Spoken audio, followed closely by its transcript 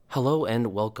Hello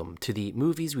and welcome to the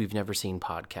Movies We've Never Seen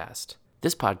podcast.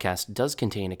 This podcast does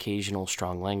contain occasional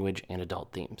strong language and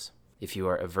adult themes. If you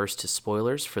are averse to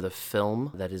spoilers for the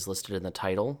film that is listed in the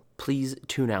title, please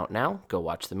tune out now, go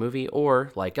watch the movie,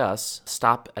 or, like us,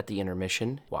 stop at the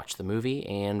intermission, watch the movie,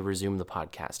 and resume the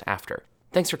podcast after.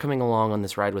 Thanks for coming along on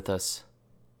this ride with us.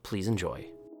 Please enjoy.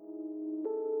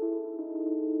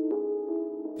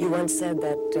 You once said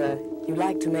that you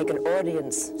like to make an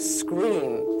audience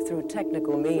scream through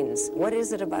technical means. What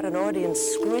is it about an audience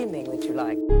screaming that you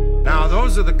like? Now,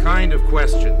 those are the kind of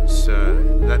questions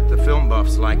that the film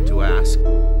buffs like to ask.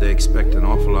 They expect an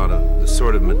awful lot of the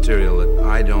sort of material that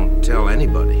I don't tell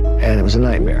anybody. And it was a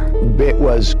nightmare. It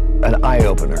was an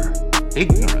eye-opener.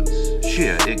 Ignorance,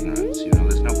 sheer ignorance. You know,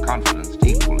 there's no confidence to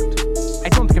equal it. I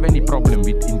don't have any problem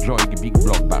with enjoying a big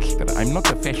blockbuster. I'm not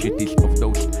a fetishist of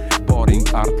those boring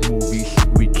art movies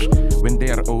which, when they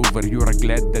are over, you are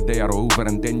glad that they are over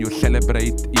and then you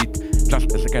celebrate it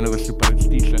just as a kind of a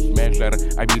superstitious measure.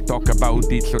 I will talk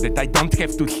about it so that I don't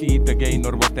have to see it again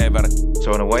or whatever.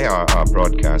 So in a way, our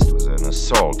broadcast was an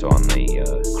assault on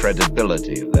the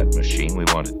credibility of that machine. We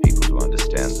wanted people to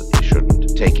understand that they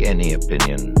shouldn't take any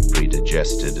opinion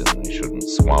pre-digested and they shouldn't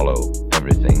swallow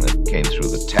everything that came through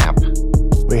the tap.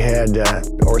 We had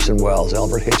Orson Welles,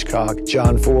 Alfred Hitchcock,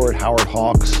 John Ford, Howard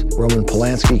Hawks, Roman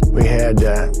Polanski. We had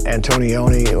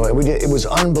Antonioni. It was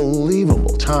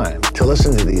unbelievable time to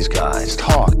listen to these guys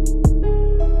talk.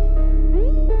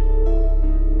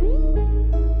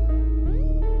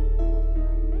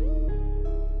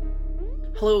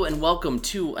 Hello and welcome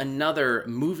to another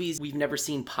Movies We've Never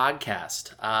Seen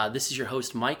podcast. This is your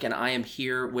host, Mike, and I am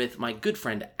here with my good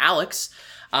friend, Alex.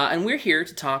 And we're here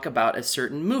to talk about a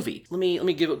certain movie. Let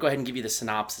me go ahead and give you the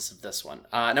synopsis of this one.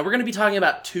 Now, we're going to be talking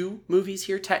about two movies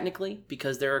here, technically,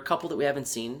 because there are a couple that we haven't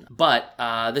seen, but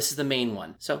this is the main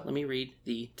one. So let me read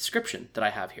the description that I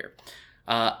have here.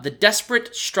 The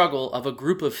desperate struggle of a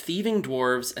group of thieving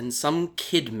dwarves and some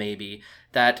kid, maybe,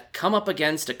 that come up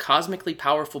against a cosmically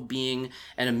powerful being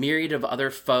and a myriad of other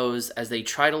foes as they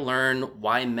try to learn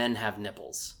why men have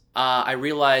nipples. I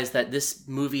realize that this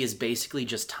movie is basically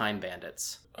just Time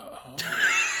Bandits.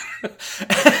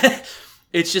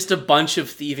 It's just a bunch of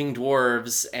thieving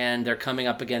dwarves, and they're coming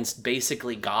up against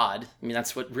basically God. I mean,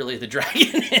 that's what really the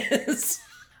dragon is.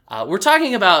 We're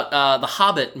talking about the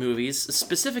Hobbit movies,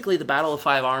 specifically the Battle of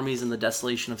Five Armies and the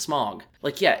Desolation of Smaug.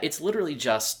 Like, yeah, it's literally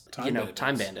just,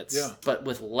 Time Bandits. Yeah. But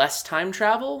with less time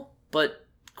travel, but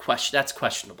that's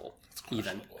questionable.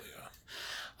 Even.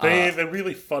 Yeah. They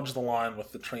really fudge the line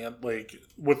with the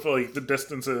the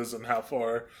distances and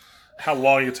how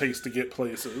long it takes to get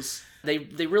places. They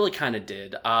really kind of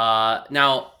did.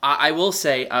 Now, I will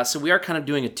say, so we are kind of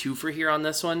doing a twofer here on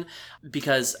this one,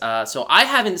 because so I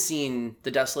haven't seen The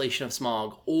Desolation of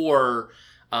Smaug or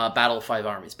Battle of Five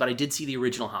Armies, but I did see the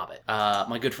original Hobbit.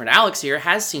 My good friend Alex here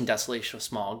has seen Desolation of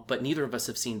Smaug, but neither of us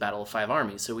have seen Battle of Five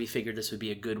Armies, so we figured this would be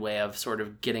a good way of sort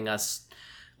of getting us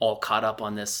all caught up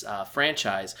on this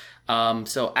franchise.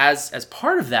 So as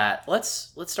part of that,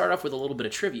 let's start off with a little bit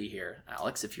of trivia here,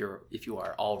 Alex, if you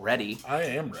are all ready. I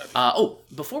am ready.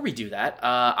 Before we do that,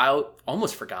 I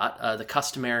almost forgot the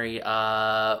customary.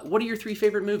 What are your three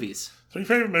favorite movies? Three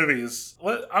favorite movies.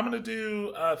 I'm going to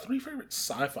do three favorite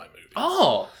sci-fi movies.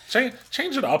 Oh,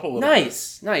 change it up a little.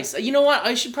 Nice. You know what?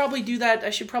 I should probably do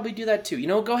that too.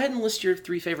 Go ahead and list your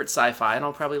three favorite sci-fi, and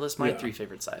I'll probably list my three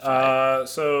favorite sci-fi.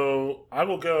 So I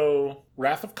will go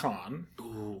Wrath of Khan.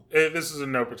 Ooh. This is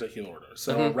in no particular order.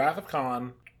 So Wrath of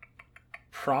Khan,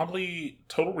 probably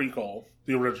Total Recall,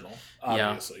 the original,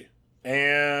 obviously,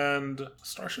 and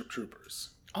Starship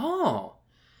Troopers. Oh.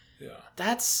 Yeah.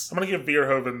 I'm going to give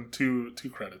Verhoeven two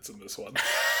credits in this one.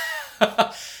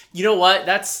 You know what?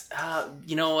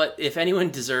 If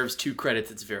anyone deserves two credits,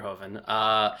 it's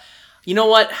Verhoeven. You know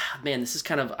what? Man, this is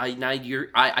kind of...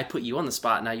 I put you on the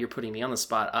spot. Now you're putting me on the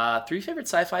spot. Three favorite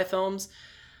sci-fi films?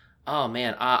 Oh,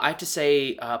 man. I have to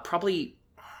say probably...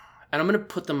 And I'm going to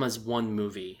put them as one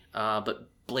movie. But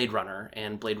Blade Runner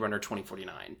and Blade Runner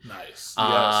 2049. Nice.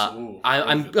 Yes. Ooh,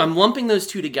 I'm lumping those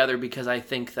two together because I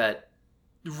think that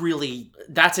really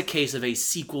that's a case of a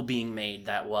sequel being made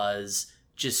that was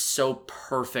just so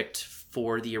perfect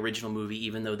for the original movie,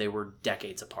 even though they were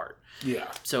decades apart. Yeah.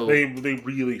 So they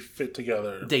really fit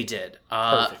together. They did.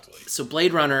 Perfectly. So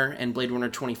Blade Runner and Blade Runner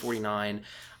 2049.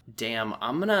 Damn,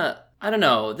 I don't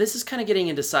know. This is kind of getting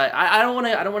into I don't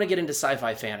want to get into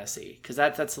sci-fi fantasy because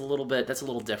that's a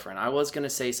little different. I was going to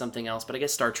say something else, but I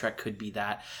guess Star Trek could be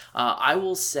that. I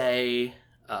will say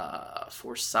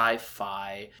for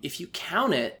sci-fi. If you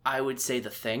count it, I would say The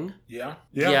Thing. Yeah.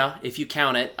 Yeah, if you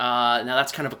count it. Now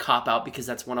that's kind of a cop-out because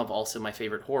that's one of also my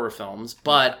favorite horror films.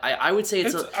 But I would say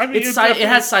it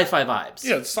has sci-fi vibes.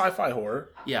 Yeah, it's sci-fi horror.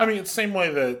 Yeah. I mean, it's the same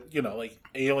way that, like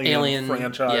Alien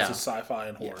franchise is sci-fi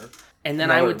and horror. Yeah. And then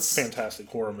fantastic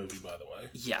horror movie, by the way.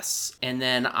 Yes. And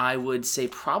then I would say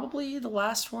probably the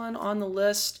last one on the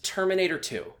list, Terminator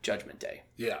 2, Judgment Day.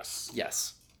 Yes.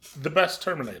 The best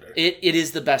Terminator. It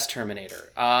is the best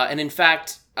Terminator. And in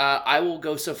fact, I will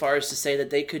go so far as to say that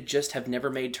they could just have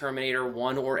never made Terminator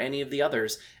 1 or any of the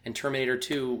others, and Terminator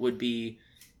 2 would be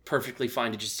perfectly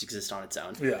fine to just exist on its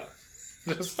own. Yeah.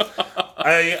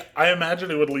 I imagine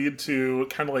it would lead to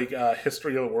kind of like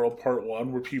History of the World Part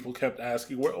 1, where people kept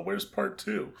asking, where's Part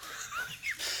 2?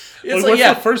 What's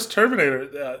the first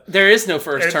Terminator? There is no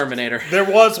first Terminator. There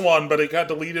was one, but it got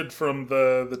deleted from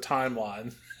the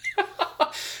timeline.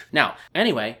 Now,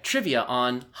 anyway, trivia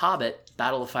on Hobbit,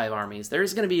 Battle of Five Armies. There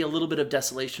is going to be a little bit of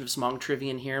Desolation of Smaug trivia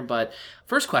in here, but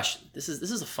first question. This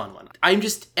is a fun one. I'm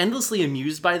just endlessly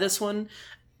amused by this one,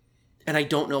 and I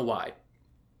don't know why.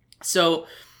 So,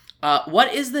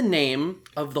 what is the name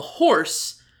of the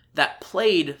horse that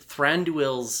played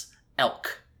Thranduil's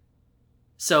elk?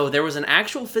 So there was an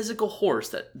actual physical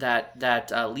horse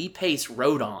that Lee Pace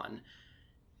rode on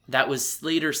that was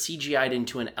later CGI'd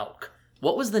into an elk.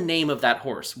 What was the name of that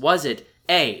horse? Was it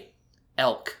A,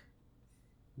 elk,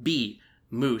 B,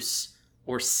 moose,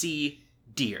 or C,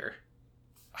 deer?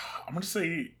 I'm gonna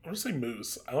say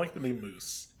moose. I like the name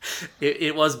Moose.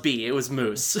 It was B. It was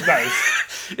Moose.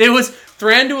 Nice. It was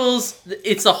Thranduil's.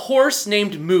 It's a horse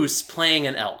named Moose playing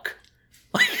an elk.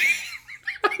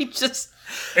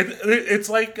 It's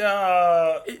like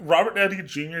Robert Downey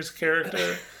Jr.'s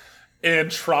character in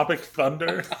Tropic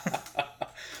Thunder.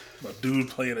 A dude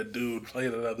playing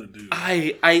another dude.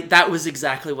 That was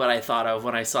exactly what I thought of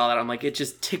when I saw that. I'm like, it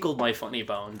just tickled my funny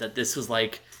bone that this was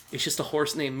like, it's just a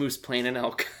horse named Moose playing an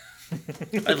elk.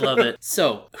 I love it.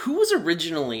 So, who was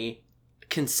originally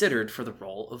considered for the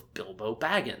role of Bilbo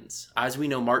Baggins? As we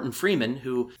know, Martin Freeman,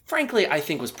 who, frankly, I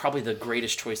think was probably the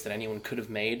greatest choice that anyone could have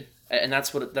made. And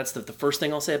that's the first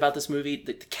thing I'll say about this movie.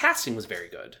 The casting was very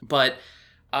good. But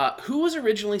who was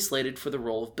originally slated for the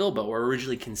role of Bilbo, or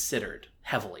originally considered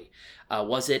heavily?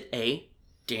 Was it A,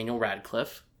 Daniel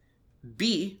Radcliffe,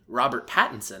 B, Robert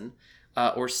Pattinson,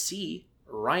 or C,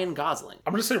 Ryan Gosling?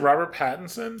 I'm going to say Robert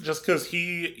Pattinson, just because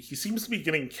he seems to be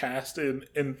getting cast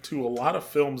into a lot of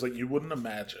films that you wouldn't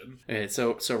imagine. Okay,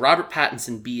 so Robert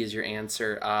Pattinson, B, is your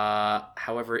answer.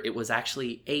 However, it was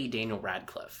actually A, Daniel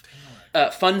Radcliffe.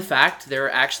 Fun fact,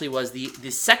 there actually was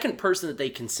the second person that they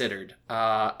considered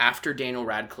after Daniel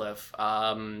Radcliffe.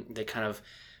 They kind of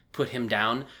put him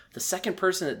down. The second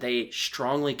person that they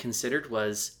strongly considered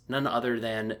was none other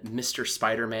than Mr.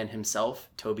 Spider-Man himself,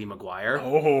 Tobey Maguire.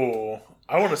 Oh,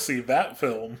 I want to see that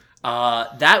film.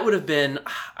 That would have been...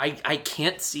 I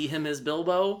can't see him as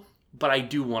Bilbo, but I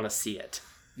do want to see it.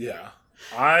 Yeah.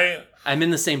 I'm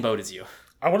in the same boat as you.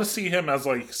 I want to see him as,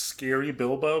 like, scary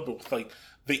Bilbo, but with, like,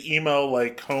 the emo,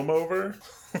 like, comb-over.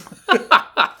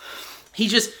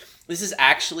 This is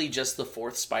actually just the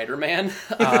fourth Spider-Man,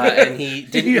 and he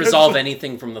didn't resolve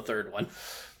anything from the third one.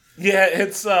 Yeah,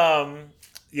 it's, the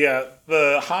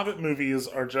Hobbit movies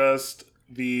are just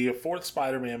the fourth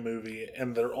Spider-Man movie,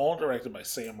 and they're all directed by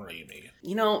Sam Raimi.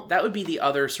 You know, that would be the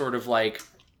other sort of like,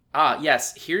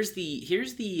 yes, here's the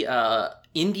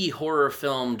indie horror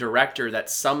film director that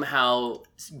somehow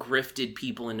grifted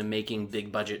people into making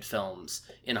big budget films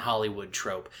in Hollywood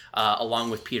trope, along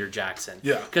with Peter Jackson.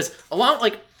 Yeah. Because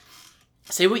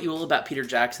say what you will about Peter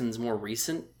Jackson's more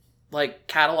recent like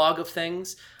catalog of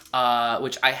things,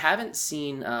 which I haven't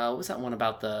seen. What was that one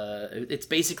about it's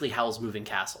basically Howl's Moving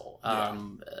Castle.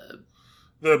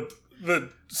 The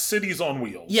Cities on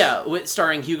Wheels. Yeah,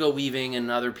 starring Hugo Weaving and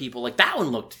other people. Like, that one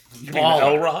looked You mean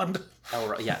Elrond?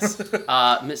 Elrond, yes.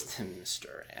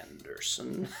 Mr.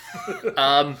 Anderson.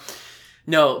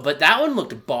 No, but that one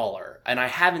looked baller, and I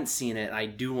haven't seen it, and I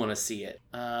do want to see it.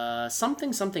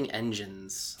 Something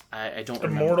Engines. I don't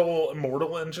remember.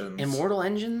 Immortal Engines? Immortal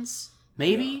Engines?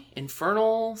 Maybe? Yeah.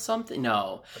 Infernal something?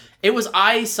 No. It was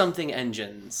something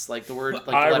Engines. Like the word, like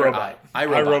the letter I.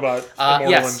 iRobot.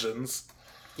 Immortal Engines.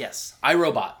 Yes.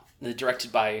 iRobot.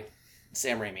 Directed by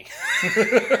Sam Raimi.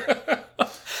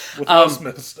 With Will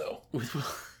Smith still.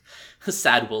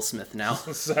 Sad Will Smith now.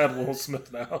 Sad Will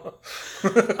Smith now.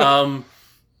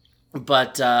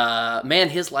 But man,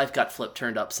 his life got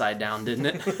turned upside down, didn't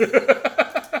it?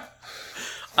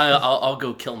 I'll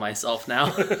go kill myself now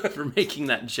for making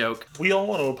that joke. We all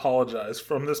want to apologize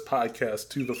from this podcast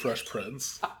to the Fresh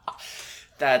Prince.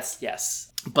 That's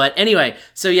yes. But anyway,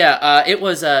 so yeah, it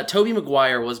was Tobey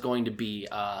Maguire was going to be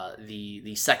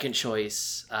the second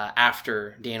choice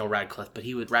after Daniel Radcliffe, but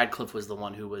Radcliffe was the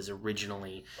one who was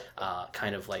originally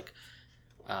kind of like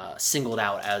singled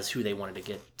out as who they wanted to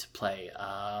get to play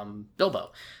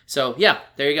Bilbo. So yeah,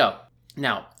 there you go.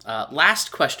 Now,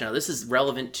 last question. Now, this is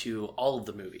relevant to all of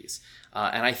the movies,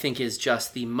 and I think is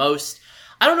just the most.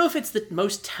 I don't know if it's the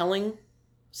most telling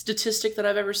statistic that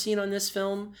I've ever seen on this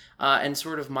film, and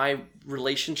sort of my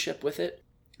relationship with it.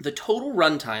 The total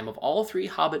runtime of all 3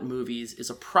 Hobbit movies is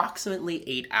approximately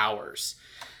 8 hours.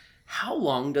 How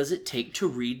long does it take to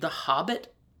read the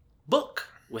Hobbit book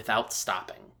without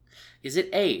stopping? Is it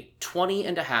A, 20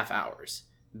 and a half hours,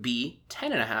 B,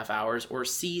 10 and a half hours, or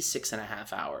C,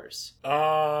 6.5 hours?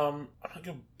 I'm gonna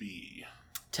go B.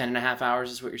 10 and a half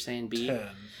hours is what you're saying, B? 10,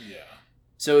 yeah.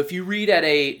 So if you read at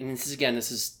and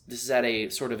this is at a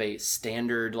sort of a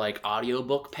standard like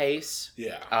audiobook pace.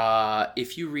 Yeah.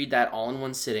 If you read that all in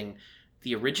one sitting,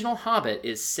 the original Hobbit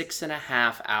is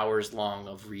 6.5 hours long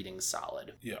of reading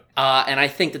solid. Yeah. And I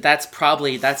think that's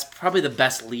probably the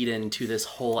best lead in to this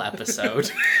whole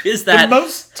episode. Is that the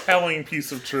most telling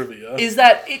piece of trivia? Is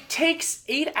that it takes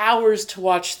 8 hours to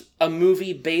watch a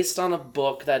movie based on a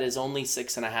book that is only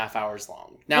 6.5 hours long.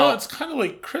 Now, well, it's kind of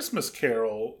like Christmas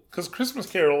Carol, because Christmas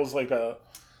Carol is like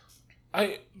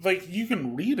you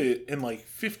can read it in like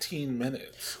 15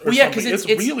 minutes. Or because it's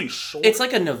really short. It's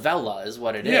like a novella, is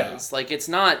what it is. Like it's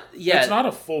not. Yeah, it's not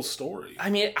a full story. I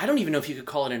mean, I don't even know if you could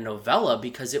call it a novella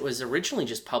because it was originally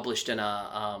just published in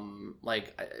a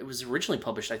it was originally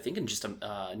published, I think, in just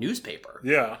a newspaper.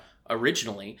 Yeah.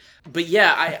 Originally, but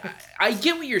yeah, I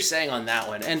get what you're saying on that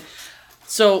one, and.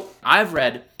 So I've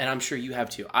read, and I'm sure you have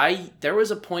too. There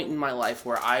was a point in my life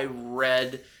where I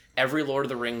read every Lord of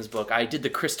the Rings book. I did the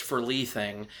Christopher Lee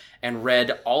thing and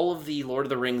read all of the Lord of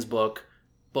the Rings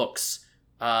books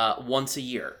once a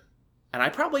year. And I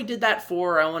probably did that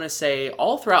for, I want to say,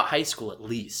 all throughout high school at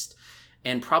least,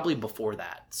 and probably before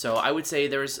that. So I would say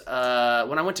there's,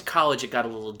 when I went to college, it got a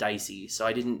little dicey, so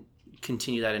I didn't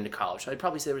continue that into college. So I'd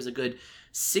probably say there was a good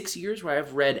 6 years where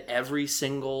I've read every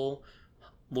single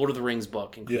Lord of the Rings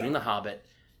book, including The Hobbit,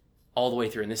 all the way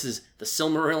through. And this is the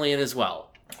Silmarillion as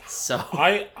well. So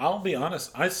I'll be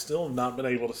honest, I still have not been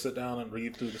able to sit down and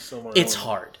read through the Silmarillion. It's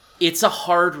hard. It's a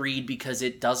hard read because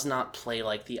it does not play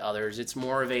like the others. It's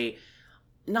more of a,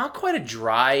 not quite a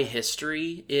dry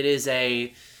history. It's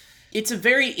a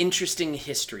very interesting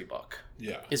history book.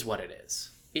 Yeah. Is what it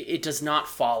is. It does not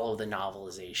follow the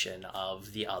novelization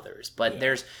of the others. But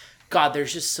there's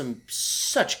just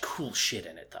such cool shit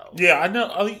in it, though. Yeah, I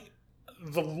know.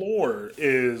 The lore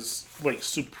is like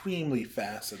supremely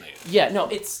fascinating. Yeah, no,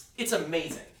 it's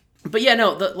amazing. But yeah,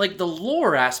 no, the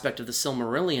lore aspect of the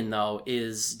Silmarillion though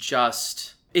is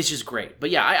just great.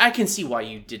 But yeah, I can see why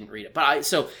you didn't read it. But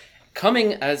so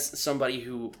coming as somebody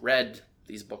who read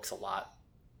these books a lot,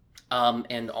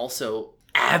 and also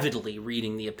avidly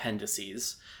reading the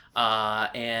appendices.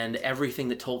 And everything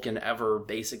that Tolkien ever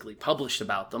basically published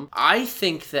about them. I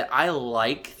think that I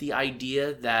like the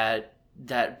idea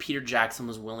that Peter Jackson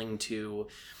was willing to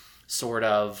sort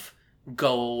of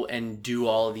go and do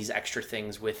all of these extra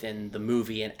things within the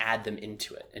movie and add them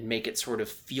into it and make it sort of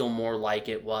feel more like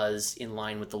it was in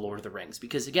line with The Lord of the Rings.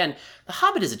 Because again, The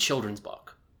Hobbit is a children's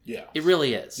book. Yeah. It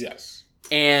really is. Yes.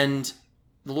 And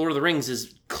The Lord of the Rings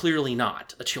is clearly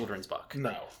not a children's book.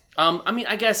 No. I mean,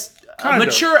 I guess a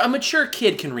mature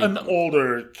kid can read them. An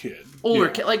older kid.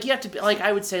 Kid. Like, you have to be, like,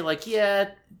 I would say, like, yeah,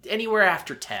 anywhere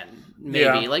after 10,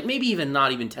 maybe. Yeah. Like, maybe even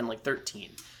not even 10, like 13.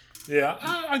 Yeah,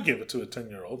 I'd give it to a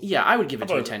 10-year-old. Yeah, I would give it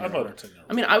to a 10-year-old. How about a 10-year-old?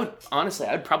 I mean,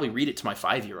 I'd probably read it to my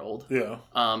 5-year-old.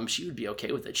 Yeah. She would be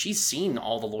okay with it. She's seen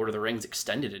all the Lord of the Rings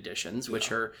extended editions,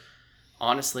 which are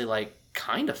honestly, like,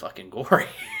 kind of fucking gory.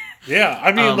 Yeah,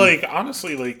 I mean, like,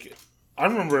 honestly, like, I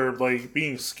remember, like,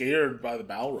 being scared by the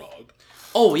Balrog.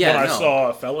 Oh, yeah, when I saw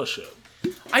a Fellowship.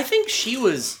 I think she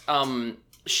was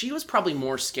probably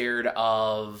more scared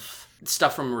of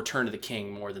stuff from Return of the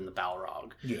King more than the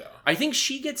Balrog. Yeah. I think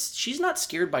she's not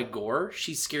scared by gore,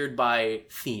 she's scared by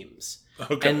themes.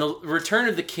 Okay. And the Return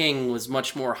of the King was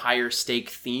much more higher stake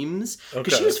themes.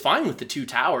 Because Okay. she was fine with the Two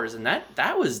Towers, and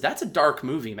that's a dark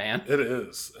movie, man. It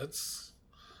is. There's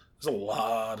a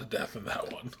lot of death in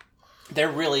that one. There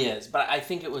really is. But I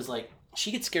think it was like,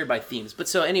 she gets scared by themes. But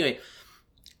so anyway,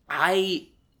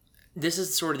 this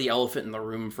is sort of the elephant in the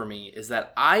room for me, is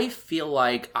that I feel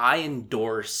like I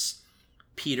endorse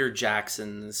Peter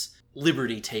Jackson's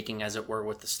liberty taking, as it were,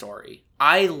 with the story.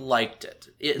 I liked it,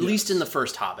 at least in the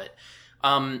first Hobbit.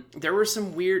 There were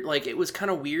some weird, like, it was kind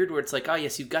of weird where it's like, oh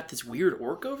yes, you've got this weird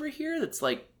orc over here that's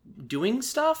like doing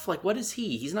stuff? Like, what is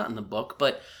he? He's not in the book,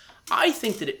 but I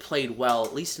think that it played well,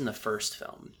 at least in the first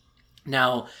film.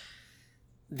 Now,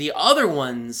 the other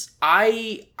ones,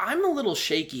 I'm a little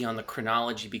shaky on the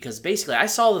chronology because basically I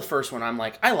saw the first one, I'm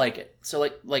like, I like it. So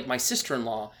like my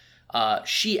sister-in-law,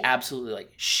 she absolutely,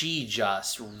 she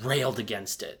just railed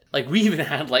against it. Like, we even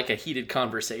had, a heated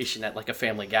conversation at, a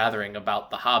family gathering about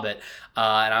The Hobbit,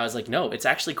 and I was like, no, it's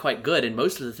actually quite good, and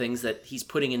most of the things that he's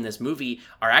putting in this movie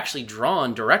are actually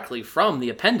drawn directly from the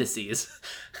appendices.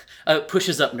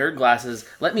 Pushes up nerd glasses.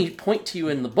 Let me point to you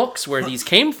in the books where these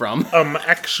came from.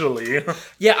 Actually.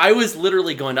 Yeah, I was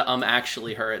literally going to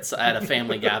actually her at a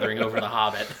family gathering over The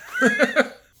Hobbit.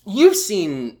 You've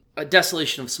seen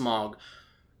Desolation of Smaug.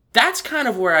 That's kind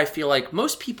of where I feel like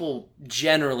most people,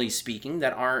 generally speaking,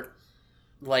 that aren't,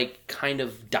 kind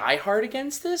of diehard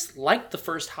against this, like the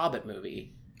first Hobbit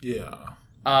movie. Yeah.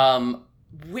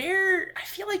 Where I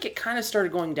feel like it kind of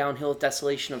started going downhill with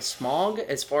Desolation of Smaug,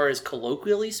 as far as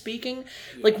colloquially speaking.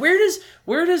 Yeah.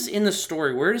 Where does in the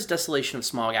story, where does Desolation of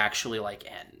Smaug actually,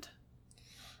 end?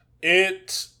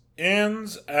 It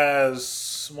ends as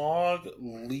Smaug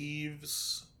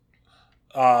leaves,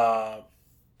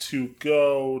 to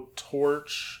go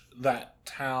torch that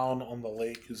town on the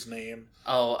lake whose name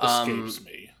escapes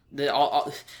me.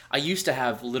 I used to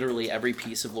have literally every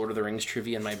piece of Lord of the Rings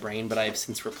trivia in my brain, but I have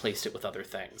since replaced it with other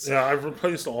things. Yeah, I've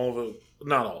replaced all of it.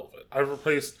 Not all of it. I've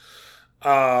replaced...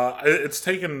 it's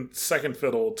taken second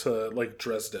fiddle to,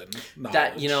 Dresden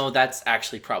knowledge. That's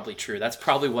actually probably true. That's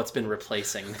probably what's been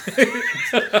replacing.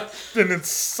 An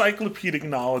encyclopedic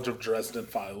knowledge of Dresden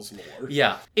Files lore.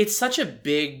 Yeah. It's such a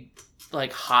big...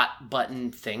 hot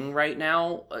button thing right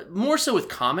now, more so with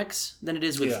comics than it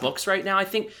is with books right now. I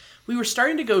think we were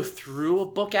starting to go through a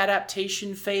book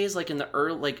adaptation phase, in the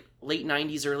late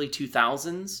 90s, early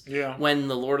 2000s, when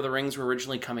the Lord of the Rings were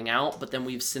originally coming out, but then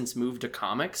we've since moved to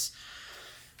comics.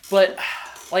 But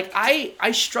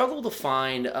I struggle to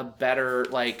find a better,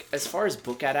 as far as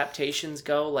book adaptations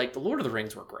go, the Lord of the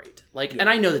Rings were great. And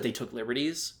I know that they took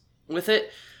liberties with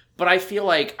it, but I feel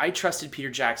like I trusted Peter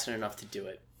Jackson enough to do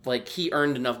it. He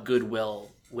earned enough goodwill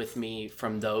with me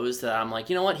from those that I'm like,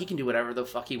 you know what? He can do whatever the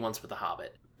fuck he wants with The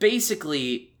Hobbit.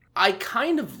 Basically, I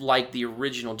kind of like the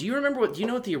original. Do you know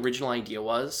what the original idea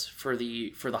was for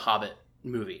the Hobbit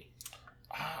movie?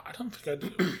 I don't think I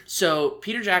do. So,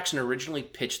 Peter Jackson originally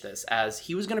pitched this as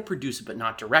he was going to produce it but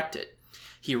not direct it.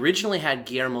 He originally had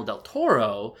Guillermo del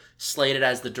Toro slated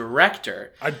as the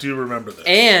director. I do remember this.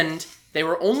 And they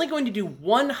were only going to do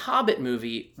one Hobbit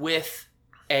movie with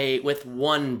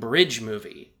one bridge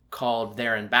movie called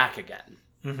There and Back Again.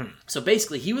 Mm-hmm. So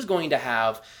basically, he was going to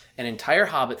have an entire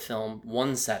Hobbit film,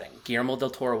 one setting. Guillermo del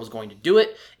Toro was going to do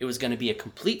it. It was going to be a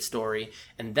complete story.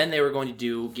 And then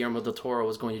Guillermo del Toro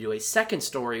was going to do a second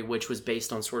story, which was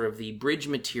based on sort of the bridge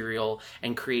material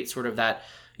and create sort of that,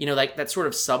 that sort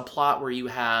of subplot where you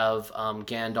have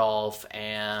Gandalf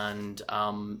and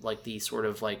the sort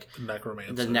of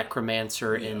the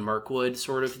necromancer in Mirkwood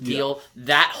sort of deal. Yeah.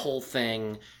 That whole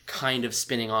thing kind of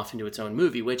spinning off into its own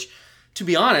movie, which, to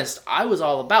be honest, I was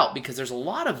all about, because there's a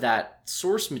lot of that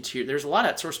source material. There's a lot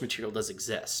of that source material does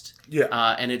exist.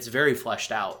 Yeah. And it's very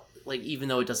fleshed out, even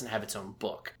though it doesn't have its own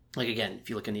book. Again, if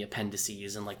you look in the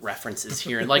appendices and references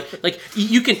here, and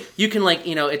you can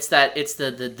it's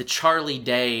the Charlie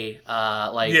Day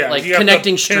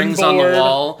connecting strings on the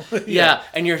wall,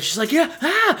 and you're just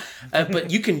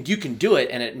but you can do it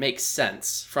and it makes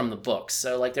sense from the books.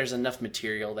 So there's enough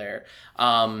material there.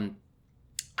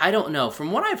 I don't know,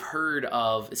 from what I've heard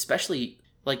of, especially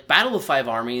Battle of Five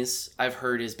Armies, I've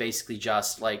heard is basically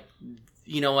just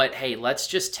you know what, hey, let's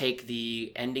just take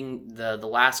the ending, the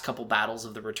last couple battles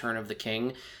of the Return of the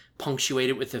King, punctuate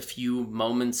it with a few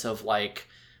moments of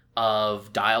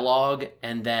dialogue,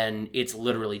 and then it's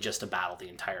literally just a battle the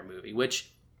entire movie,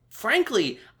 which,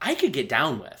 frankly, I could get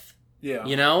down with.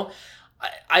 Yeah.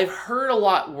 I've heard a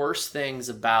lot worse things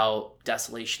about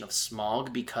Desolation of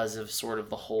Smaug because of sort of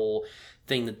the whole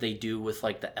thing that they do with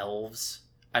the elves.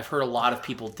 I've heard a lot of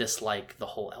people dislike the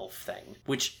whole elf thing,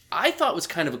 which I thought was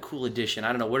kind of a cool addition. I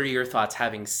don't know. What are your thoughts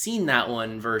having seen that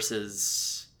one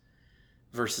versus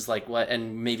what,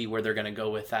 and maybe where they're going to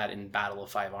go with that in Battle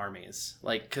of Five Armies?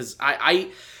 Because I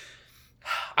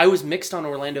was mixed on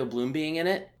Orlando Bloom being in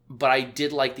it, but I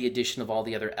did like the addition of all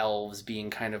the other elves being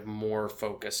kind of more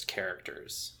focused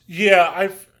characters. Yeah,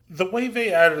 the way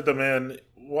they added them in,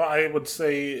 what I would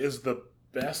say is the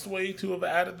best way to have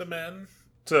added them in,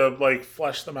 to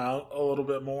flesh them out a little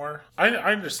bit more. I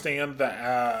understand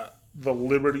that the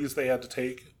liberties they had to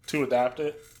take to adapt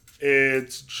it.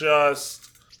 It's just,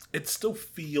 it still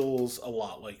feels a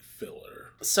lot like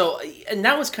filler. So, and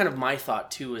that was kind of my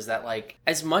thought too, is that like,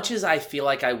 as much as I feel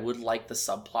like I would like the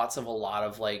subplots of a lot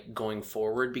of like going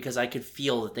forward, because I could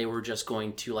feel that they were just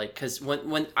going to like, because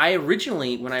when I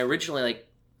originally like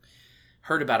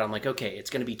heard about it, I'm like, okay,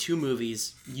 it's going to be 2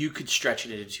 movies. You could stretch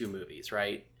it into 2 movies,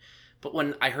 right? But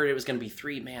when I heard it was going to be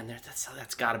 3, man,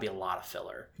 that's got to be a lot of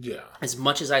filler. Yeah. As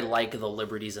much as I like the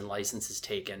liberties and licenses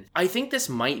taken, I think this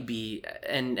might be,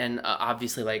 and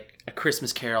obviously like A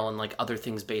Christmas Carol and like other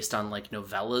things based on like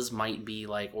novellas might be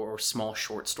like, or small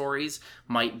short stories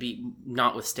might be,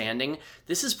 notwithstanding.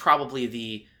 This is probably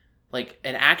the, like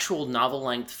an actual novel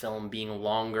length film being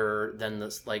longer than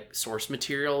this like source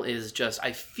material is just,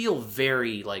 I feel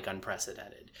very like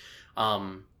unprecedented.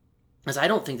 Because I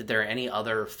don't think that there are any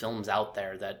other films out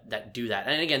there that do that.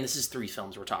 And again, this is 3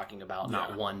 films we're talking about,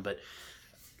 not one, but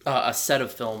a set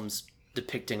of films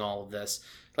depicting all of this.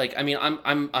 Like, I mean,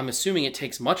 I'm assuming it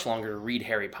takes much longer to read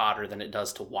Harry Potter than it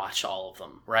does to watch all of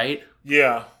them, right?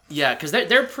 Yeah. Yeah, because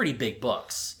they're pretty big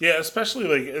books. Yeah, especially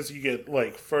like as you get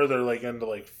like further like into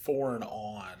like 4 and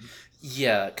on.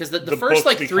 Yeah, because the first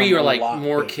like 3 are like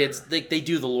more bigger. kids. They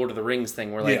do the Lord of the Rings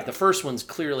thing where like the first one's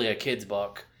clearly a kid's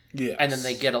book. Yeah, and then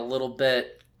they get a little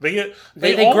bit. They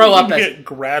all grow up get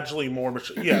gradually more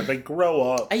mature. Yeah, they grow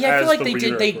up. Yeah, I feel like the they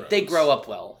did. grows. They grow up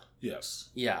well. Yes.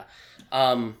 Yeah,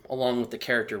 along with the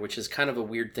character, which is kind of a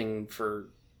weird thing for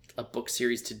a book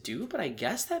series to do, but I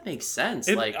guess that makes sense.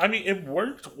 I mean, it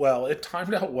worked well. It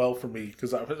timed out well for me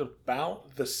because I was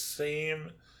about the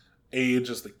same age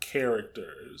as the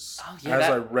characters as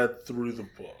I read through the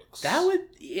books. That would,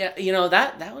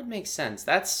 that would make sense.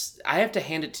 I have to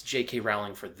hand it to J.K.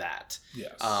 Rowling for that.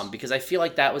 Yes. Because I feel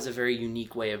like that was a very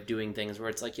unique way of doing things where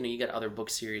it's like, you get other book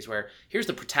series where here's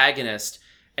the protagonist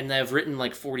and they've written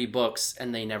like 40 books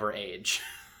and they never age.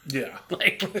 Yeah.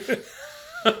 Like...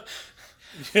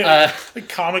 Yeah, like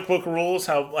comic book rules,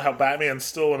 how Batman's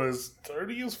still in his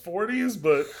 30s, 40s,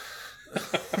 but...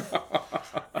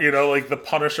 like the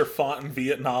Punisher fought in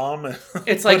Vietnam.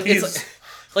 It's like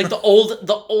the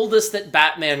oldest that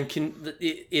Batman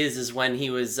is when he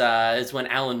was is when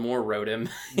Alan Moore wrote him.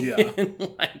 Yeah,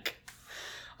 like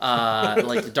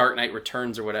the Dark Knight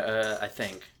Returns or whatever. I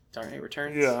think Dark Knight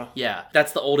Returns. Yeah,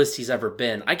 that's the oldest he's ever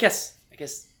been. I guess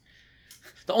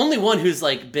the only one who's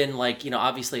like been like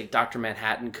obviously Dr.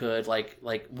 Manhattan could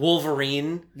like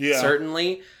Wolverine. Yeah,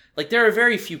 certainly. Like, there are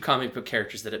very few comic book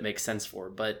characters that it makes sense for,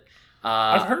 but...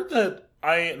 I've heard that...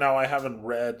 I haven't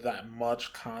read that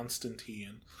much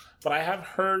Constantine, but I have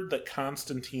heard that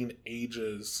Constantine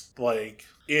ages, like,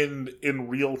 in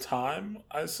real time,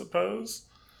 I suppose.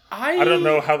 I don't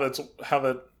know how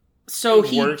that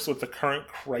works with the current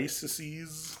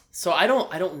crises. So I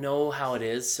don't know how it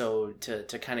is, so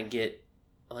to kind of get...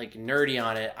 like nerdy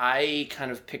on it, I kind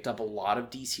of picked up a lot of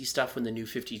DC stuff when the New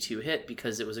 52 hit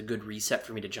because it was a good reset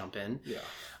for me to jump in. Yeah.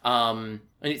 And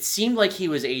it seemed like he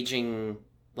was aging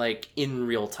like in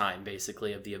real time,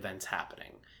 basically, of the events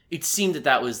happening. It seemed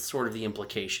that was sort of the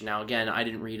implication. Now, again, I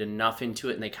didn't read enough into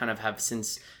it, and they kind of have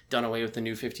since done away with the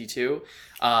New 52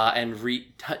 and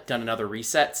done another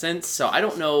reset since. So I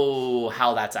don't know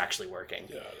how that's actually working.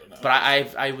 Yeah, I don't know. But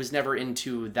I was never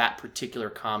into that particular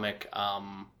comic.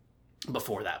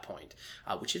 Before that point,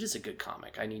 which it is a good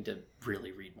comic. I need to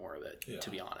really read more of it,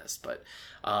 to be honest. But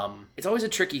it's always a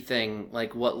tricky thing,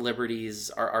 like what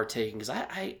liberties are taken, because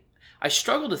I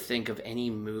struggle to think of any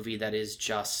movie that is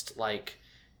just like,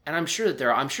 and I'm sure that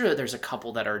there's a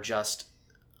couple that are just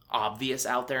obvious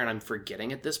out there, and I'm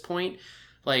forgetting at this point,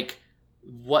 like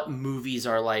what movies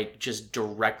are like just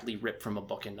directly ripped from a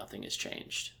book and nothing has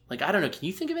changed. Like, I don't know. Can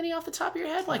you think of any off the top of your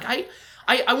head? Like,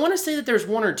 I want to say that there's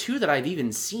 1 or 2 that I've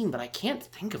even seen, but I can't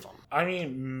think of them. I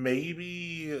mean,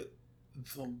 maybe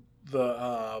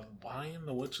the Lion,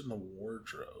 the Witch, and the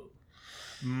Wardrobe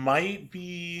might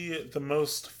be the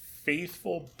most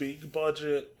faithful big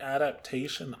budget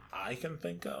adaptation I can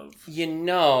think of.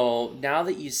 Now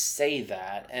that you say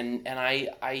that, and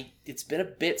I it's been a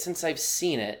bit since I've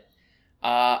seen it.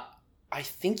 I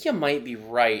think you might be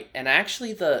right. And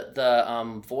actually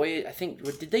the Voyage, I think,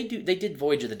 they did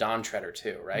Voyage of the Dawn Treader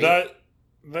too, right?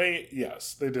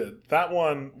 Yes, they did. That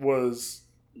one was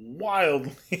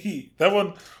that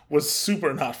one was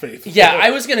super not faithful. Yeah,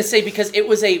 I was going to say, because it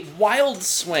was a wild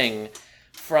swing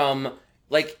from,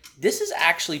 like, this is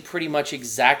actually pretty much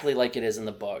exactly like it is in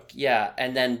the book. Yeah,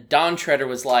 and then Dawn Treader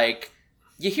was like,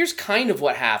 yeah, here's kind of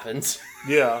what happens.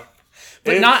 Yeah.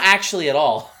 But not actually at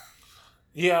all.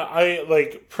 Yeah,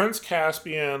 Prince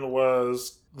Caspian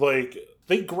was, like,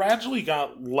 they gradually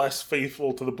got less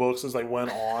faithful to the books as they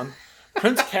went on.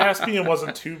 Prince Caspian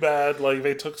wasn't too bad. Like,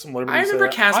 they took some liberties. I remember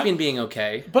Caspian being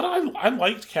okay. But I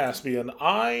liked Caspian.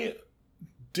 I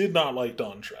did not like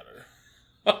Dawn Treader.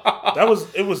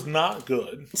 It was not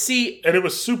good. See, and it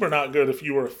was super not good if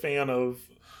you were a fan of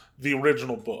the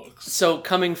original books. So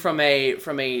coming from a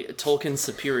Tolkien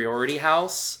superiority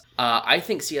house, I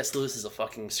think C.S. Lewis is a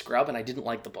fucking scrub, and I didn't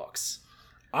like the books.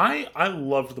 I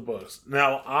loved the books.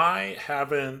 Now, I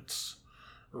haven't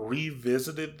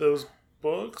revisited those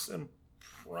books in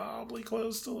probably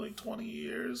close to like 20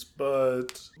 years,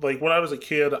 but like when I was a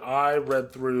kid, I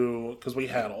read through, because we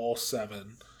had all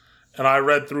 7, and I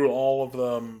read through all of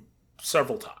them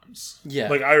several times. Yeah.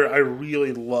 Like I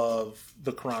really love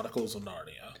the Chronicles of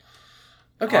Narnia.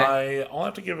 Okay. I'll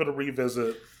have to give it a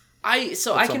revisit. I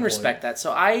can respect that.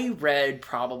 So I read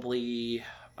probably,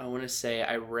 I want to say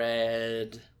I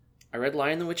read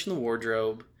Lion, the Witch, and the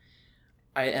Wardrobe.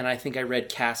 I think I read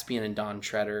Caspian and Dawn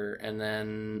Treader, and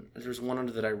then there's one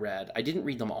other that I read. I didn't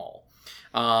read them all.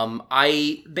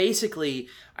 I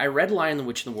read Lion, the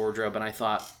Witch, and the Wardrobe, and I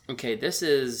thought, okay, this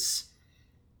is...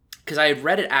 Because I had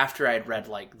read it after I had read,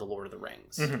 like, The Lord of the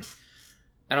Rings. Mm-hmm.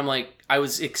 And I'm like, I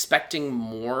was expecting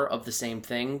more of the same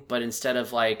thing, but instead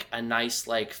of, like, a nice,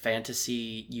 like,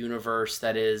 fantasy universe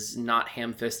that is not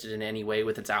ham-fisted in any way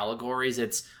with its allegories,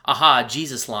 it's, aha,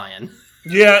 Jesus Lion.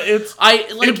 Yeah,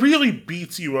 it really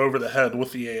beats you over the head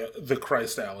with the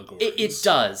Christ allegories. It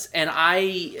does, and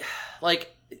I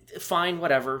like fine,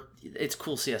 whatever. It's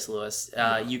cool, C.S. Lewis.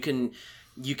 You can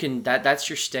that's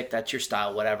your shtick, that's your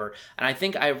style, whatever. And I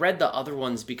think I read the other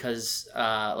ones because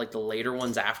like the later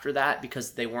ones after that,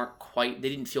 because they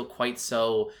didn't feel quite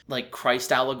so like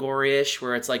Christ allegory-ish,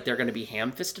 where it's like they're going to be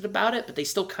ham-fisted about it, but they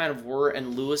still kind of were.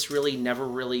 And Lewis really never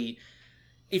really.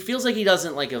 It feels like he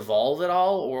doesn't like evolve at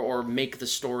all or make the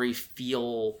story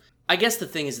feel... I guess the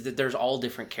thing is that there's all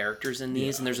different characters in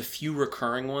these, and there's a few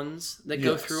recurring ones that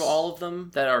go through all of them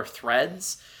that are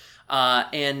threads.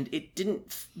 And it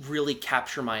didn't really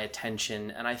capture my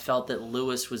attention, and I felt that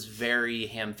Lewis was very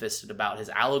ham-fisted about his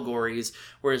allegories,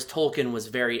 whereas Tolkien was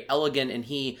very elegant, and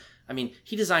he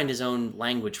designed his own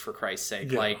language, for Christ's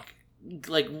sake. Yeah.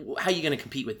 Like how are you going to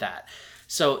compete with that?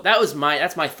 So that's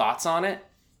my thoughts on it.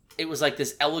 It was like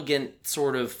this elegant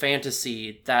sort of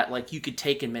fantasy that like you could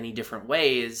take in many different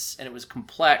ways, and it was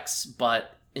complex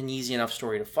but an easy enough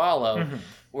story to follow. Mm-hmm.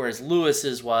 Whereas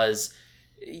Lewis's was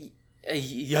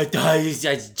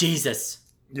Jesus.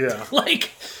 Yeah.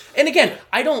 Like, and again,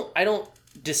 I don't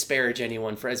disparage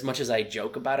anyone for, as much as I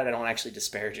joke about it, I don't actually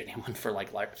disparage anyone for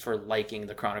for liking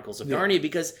the Chronicles of Narnia,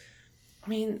 because I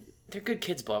mean, they're good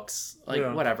kids books.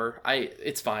 Like whatever.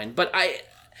 It's fine. But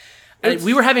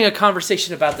we were having a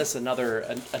conversation about this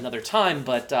another time,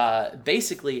 but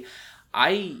basically,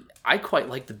 I quite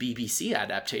like the BBC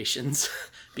adaptations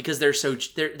because they're so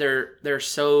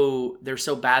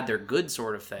bad they're good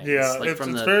sort of things. Yeah, like it's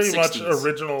from the very 60s. much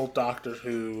original Doctor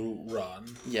Who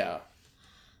run. Yeah,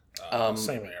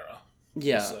 same era.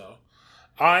 Yeah. So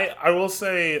I will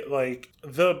say, like,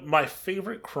 my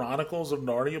favorite Chronicles of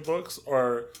Narnia books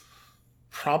are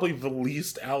probably the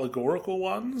least allegorical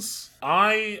ones.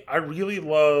 I really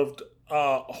loved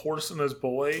Horse and His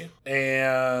Boy,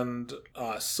 and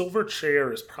Silver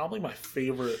Chair is probably my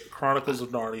favorite Chronicles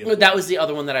of Narnia book. That was the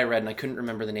other one that I read, and I couldn't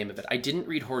remember the name of it. I didn't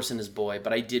read Horse and His Boy,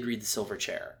 but I did read The Silver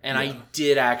Chair. And I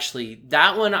did actually...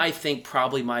 That one, I think,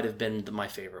 probably might have been my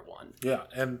favorite one. Yeah,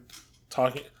 and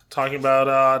talking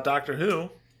about Doctor Who...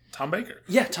 Tom Baker.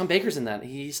 Yeah, Tom Baker's in that.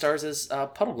 He stars as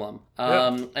Puddleglum.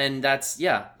 And that's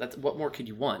what more could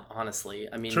you want, honestly?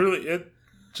 I mean, truly,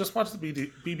 just watch the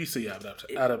BBC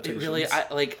adaptations. It really,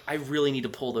 I really need to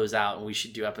pull those out, and we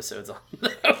should do episodes on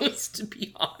those, to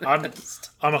be honest.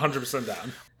 I'm 100%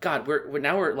 down. God,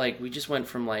 we're like, we just went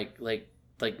from like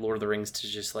Lord of the Rings to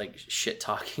just like shit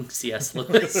talking C.S.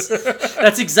 Lewis.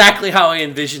 That's exactly how I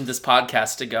envisioned this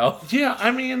podcast to go. Yeah,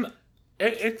 I mean,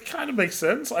 it kind of makes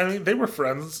sense. I mean, they were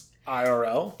friends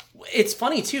IRL. It's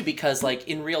funny, too, because, like,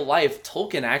 in real life,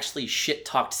 Tolkien actually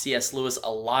shit-talked C.S. Lewis a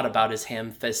lot about his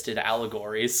ham-fisted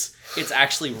allegories. It's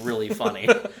actually really funny.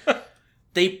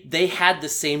 They had the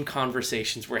same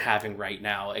conversations we're having right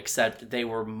now, except they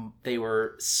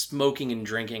were smoking and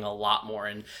drinking a lot more.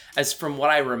 And as from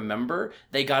what I remember,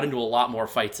 they got into a lot more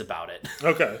fights about it.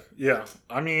 Okay, yeah.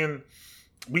 I mean,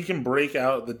 we can break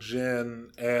out the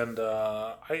gin, and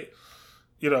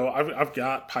I've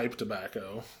got pipe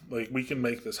tobacco. Like, we can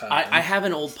make this happen. I have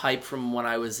an old pipe from when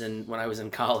I was in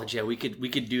college. Yeah, we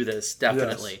could do this,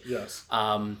 definitely. Yes.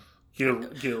 Get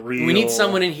real. We need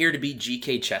someone in here to be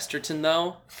G.K. Chesterton,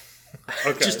 though.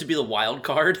 Okay. Just to be the wild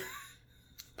card.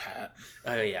 Pat.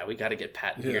 Oh yeah, we got to get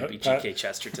Pat in here to be G.K.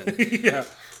 Chesterton. Yeah.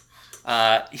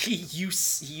 He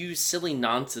used silly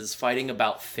nonsense fighting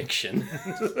about fiction.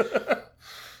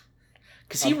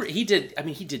 Because he did. I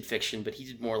mean, he did fiction, but he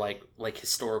did more like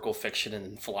historical fiction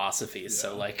and philosophy. Yeah.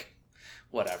 So like,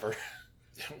 whatever.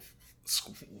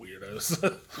 Weirdos.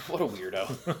 What a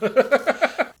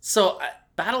weirdo. So,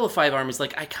 Battle of Five Armies.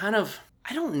 Like, I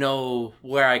don't know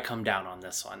where I come down on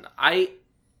this one. I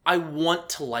want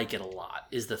to like it a lot.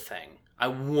 Is the thing. I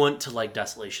want to like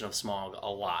Desolation of Smaug a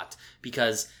lot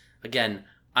because, again,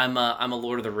 I'm a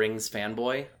Lord of the Rings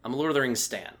fanboy. I'm a Lord of the Rings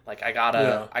stan. Like I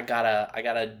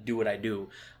gotta do what I do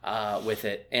with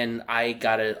it, and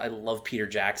I love Peter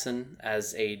Jackson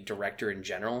as a director in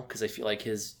general because I feel like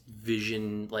his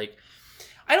vision. Like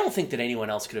I don't think that anyone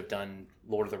else could have done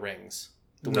Lord of the Rings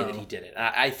the way that he did it.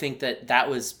 I think that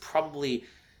was probably,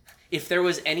 if there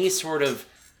was any sort of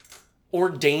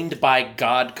ordained by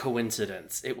God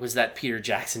coincidence, it was that Peter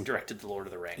Jackson directed the Lord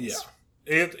of the Rings. Yeah,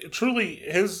 it truly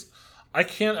his. I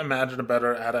can't imagine a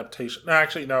better adaptation. No,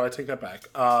 actually, no, I take that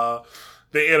back.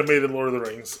 The animated Lord of the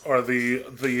Rings are the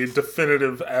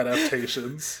definitive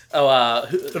adaptations. Oh,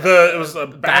 it was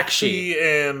Bakshi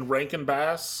and Rankin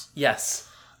Bass. Yes.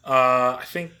 I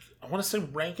want to say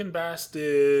Rankin Bass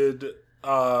did.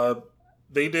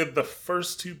 They did the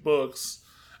first two books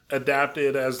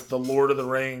adapted as the Lord of the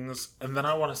Rings, and then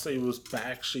I want to say it was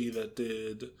Bakshi that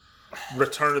did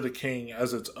Return of the King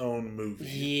as its own movie.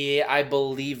 Yeah, I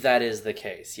believe that is the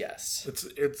case. Yes,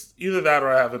 it's either that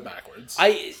or I have it backwards.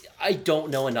 I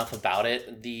don't know enough about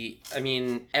it.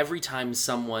 Every time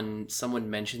someone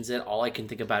mentions it, all I can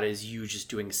think about is you just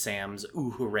doing Sam's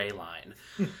 "Ooh hooray" line,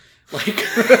 like,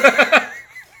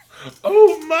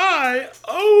 "Oh my,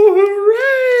 oh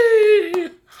hooray."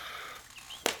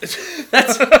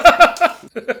 That's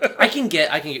I can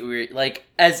get weird. Like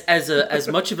as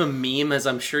much of a meme as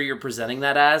I'm sure you're presenting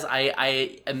that as,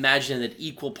 I imagine that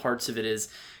equal parts of it is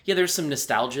there's some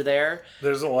nostalgia there.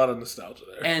 There's a lot of nostalgia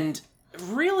there. And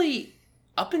really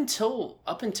up until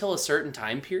a certain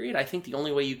time period, I think the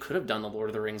only way you could have done the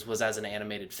Lord of the Rings was as an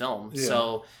animated film. Yeah.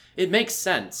 So it makes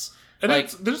sense. And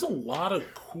there's a lot of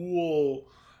cool,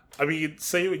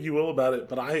 say what you will about it,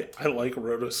 but I like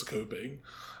rotoscoping.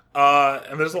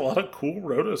 And there's a lot of cool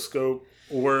rotoscope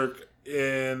work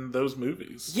in those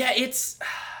movies. Yeah,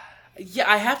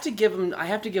 I have to give him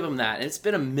that. And it's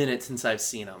been a minute since I've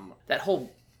seen him. That whole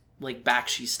like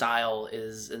Bakshi style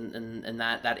is, and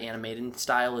that animating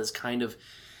style is kind of,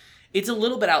 it's a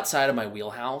little bit outside of my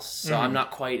wheelhouse. So I'm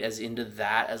not quite as into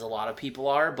that as a lot of people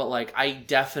are. But like, I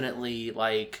definitely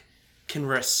like can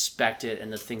respect it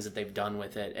and the things that they've done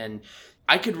with it. And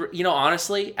I could,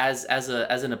 honestly, as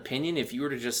an opinion, if you were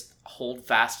to just hold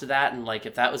fast to that and like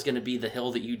if that was going to be the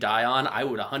hill that you die on, I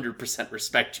would 100%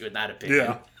 respect you in that opinion.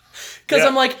 Yeah. Because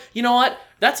I'm like, you know what?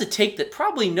 That's a take that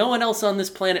probably no one else on this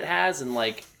planet has, and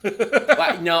like,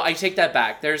 no, I take that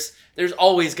back. There's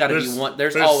always got to be one.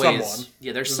 There's always someone.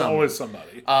 Yeah, there's always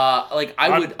somebody.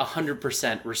 I would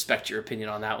 100% respect your opinion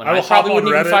on that one. I probably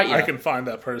wouldn't even fight you. I can find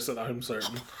that person. I'm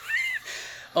certain.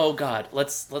 Oh God,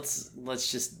 let's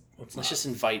just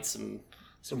invite some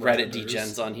Reddit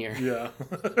degens on here. Yeah.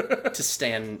 To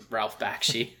stan Ralph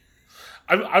Bakshi.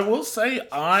 I will say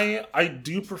I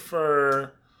do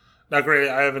prefer. Now, great,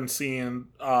 I haven't seen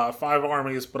Five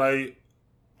Armies, but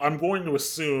I'm going to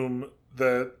assume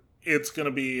that it's going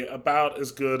to be about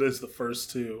as good as the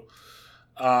first two.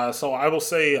 So I will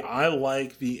say I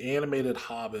like the animated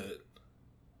Hobbit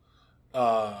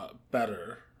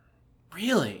better.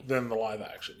 Really? Than the live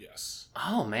action, yes.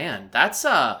 Oh man, I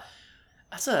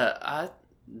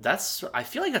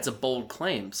feel like that's a bold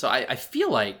claim. So I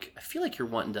feel like you're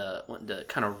wanting to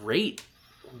kind of rate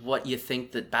what you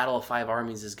think that Battle of Five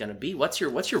Armies is going to be. What's your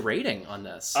rating on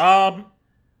this? I'll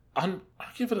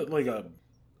give it like a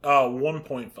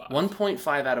 1.5.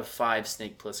 1.5 out of 5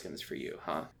 Snake Plisskens for you,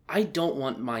 huh? I don't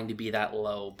want mine to be that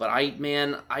low, but I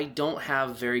don't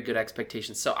have very good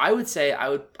expectations. So I would say I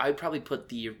would probably put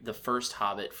the first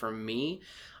Hobbit for me.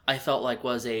 I felt like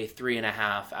was a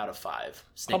 3.5 out of 5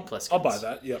 Snake Plisskens. I'll buy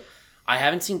that. Yep. I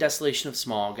haven't seen Desolation of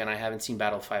Smaug, and I haven't seen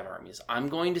Battle of Five Armies. I'm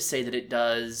going to say that it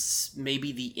does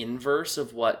maybe the inverse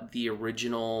of what the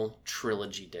original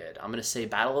trilogy did. I'm going to say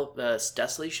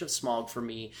Desolation of Smaug for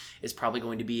me is probably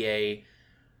going to be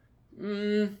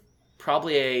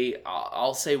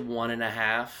I'll say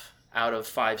 1.5 out of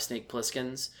 5 Snake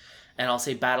Plisskens. And I'll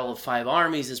say Battle of Five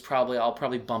Armies is I'll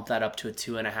probably bump that up to a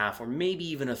 2.5 or maybe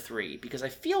even a 3, because I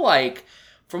feel like,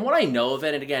 from what I know of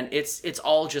it, and again, it's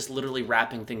all just literally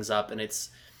wrapping things up, and it's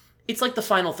like the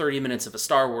final 30 minutes of a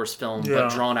Star Wars film, but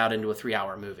drawn out into a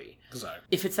 3-hour movie. Exactly.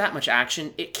 If it's that much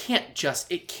action, it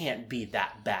can't be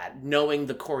that bad. Knowing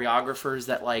the choreographers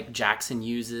that like Jackson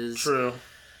uses, true,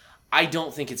 I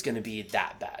don't think it's going to be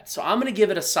that bad. So I'm going to give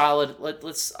it a solid.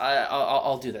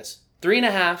 I'll do this.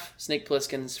 3.5 Snake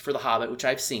Plisskens for The Hobbit, which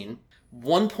I've seen.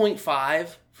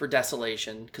 1.5 for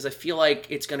Desolation, because I feel like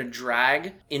it's going to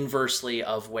drag inversely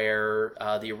of where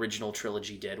the original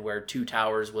trilogy did, where Two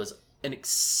Towers was an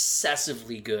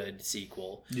excessively good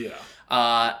sequel. Yeah.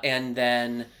 And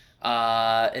then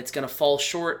it's going to fall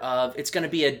short of... It's going to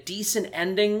be a decent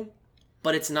ending,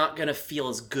 but it's not going to feel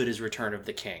as good as Return of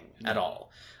the King at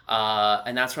all.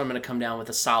 And that's where I'm going to come down with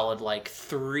a solid,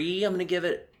 3. I'm going to give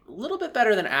it a little bit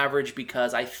better than average,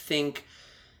 because I think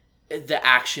the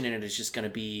action in it is just going to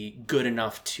be good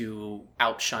enough to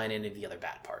outshine any of the other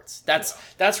bad parts.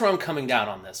 That's where I'm coming down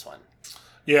on this one.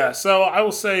 Yeah, so I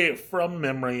will say from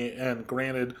memory, and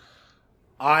granted,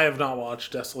 I have not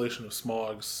watched Desolation of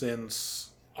Smaug since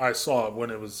I saw it when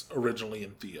it was originally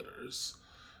in theaters.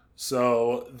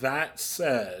 So that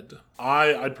said,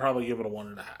 I'd probably give it a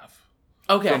 1.5.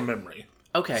 Okay. From memory.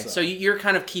 Okay, so you're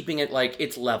kind of keeping it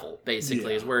it's level,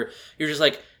 basically, is where you're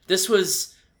just this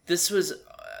was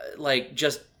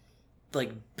just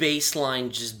baseline,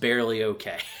 just barely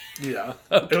okay. Yeah.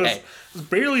 Okay. It was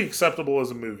barely acceptable as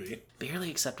a movie.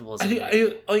 Barely acceptable as a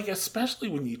movie. Especially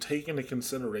when you take into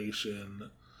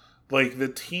consideration,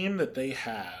 the team that they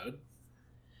had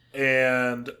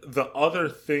and the other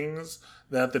things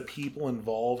that the people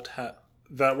involved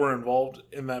that were involved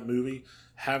in that movie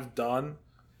have done.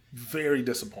 Very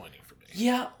disappointing for me.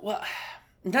 Yeah, well,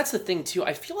 that's the thing too.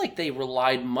 I feel like they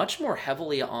relied much more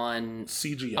heavily on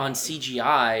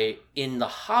CGI in The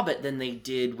Hobbit than they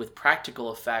did with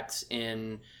practical effects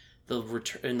in the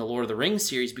Lord of the Rings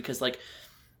series, because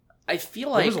I feel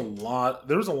like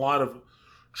there was a lot of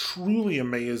truly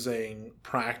amazing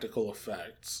practical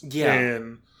effects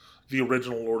in the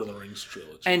original Lord of the Rings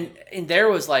trilogy. And there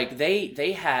was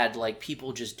they had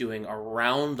people just doing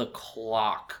around the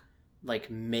clock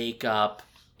makeup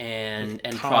and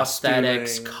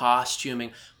prosthetics,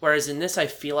 costuming. Whereas in this, I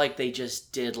feel like they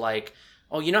just did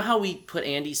you know how we put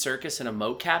Andy Serkis in a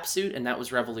mocap suit and that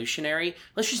was revolutionary?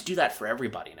 Let's just do that for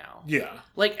everybody now. Yeah.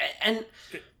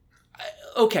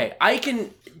 Okay, I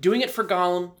can... Doing it for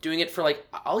Gollum, doing it for,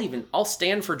 I'll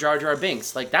stand for Jar Jar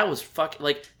Binks. That was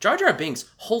Jar Jar Binks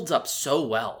holds up so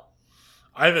well.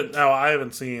 I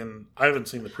haven't seen the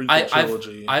prequel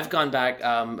trilogy. I've gone back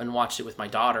and watched it with my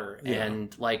daughter,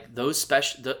 and those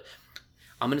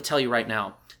I'm going to tell you right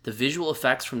now, the visual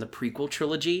effects from the prequel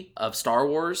trilogy of Star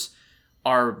Wars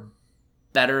are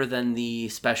better than the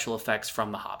special effects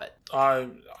from The Hobbit. I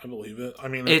believe it. I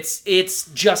mean, it's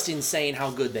just insane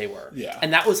how good they were. Yeah,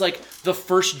 and that was the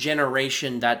first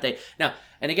generation that they now.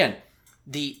 And again,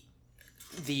 the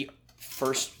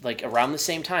first around the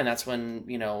same time. That's when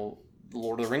the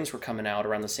Lord of the Rings were coming out,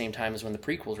 around the same time as when the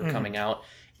prequels were coming out,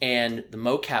 and the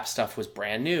mocap stuff was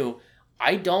brand new.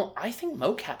 I think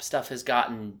mocap stuff has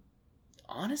gotten,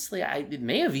 honestly, it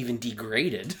may have even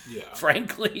degraded,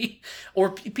 frankly, or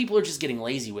people are just getting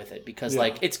lazy with it, because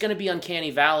it's going to be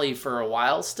Uncanny Valley for a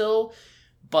while still,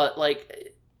 but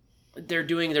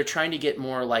they're trying to get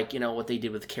more what they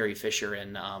did with Carrie Fisher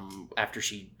and after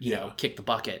she kicked the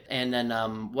bucket, and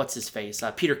then what's his face,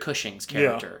 Peter Cushing's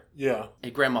character,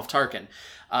 Grand Moff Tarkin,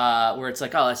 where it's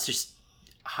let's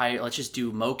just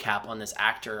do mocap on this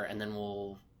actor and then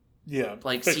we'll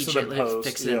fix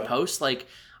it in post.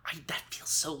 That feels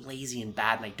so lazy and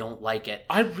bad, and I don't like it.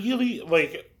 I really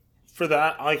for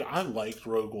that. I liked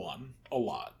Rogue One a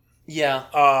lot. Yeah.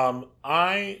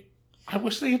 I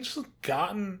wish they had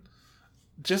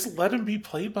just let him be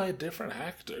played by a different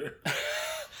actor.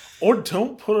 Or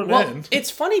don't put him in.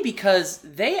 It's funny because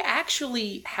they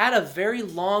actually had a very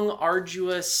long,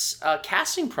 arduous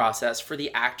casting process for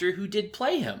the actor who did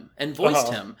play him and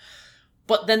voiced him.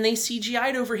 But then they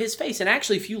CGI'd over his face. And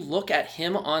actually, if you look at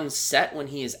him on set when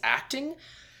he is acting,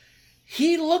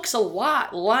 he looks a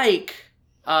lot like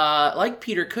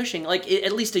Peter Cushing,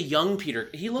 at least a young Peter.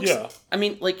 He looks, I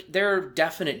mean, there are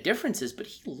definite differences, but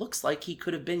he looks like he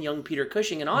could have been young Peter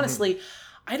Cushing. And honestly,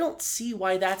 I don't see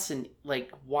why that's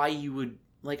why you would,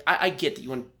 I get that you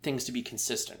want things to be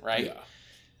consistent, right? Yeah.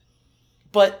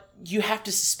 But you have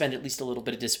to suspend at least a little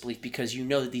bit of disbelief, because you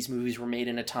know that these movies were made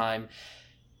in a time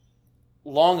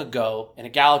long ago in a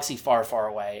galaxy far, far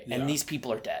away, and these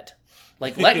people are dead.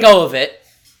 Let go of it.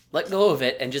 Let go of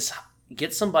it and just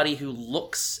get somebody who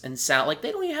looks and sound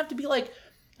they don't even have to be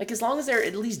as long as they're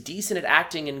at least decent at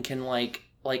acting and can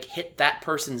hit that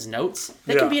person's notes,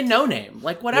 they can be a no-name.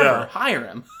 Whatever, hire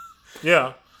him.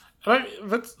 Yeah.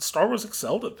 And Star Wars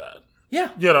excelled at that. Yeah.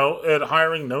 And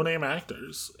hiring no-name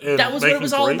actors. And that was what it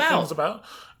was all about.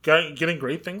 Getting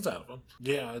great things out of them.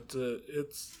 Yeah,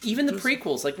 it's... Even the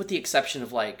prequels, like with the exception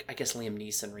of, like, I guess Liam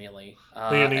Neeson, really.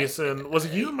 Liam Neeson. Was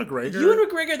it Ewan McGregor? Ewan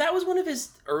McGregor, that was one of his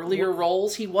earlier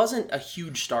roles. He wasn't a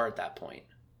huge star at that point.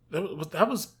 That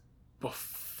was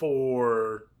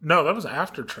before... No, that was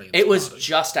after Trainspotting. It was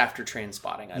just after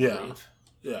Trainspotting, I believe.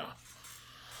 Yeah.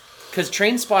 Because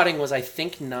Trainspotting was, I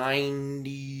think,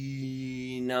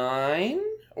 99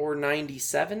 or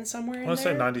 97, somewhere in there. I want to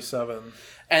say 97.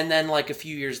 And then, like, a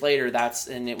few years later,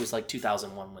 it was like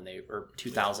 2001 when they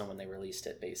released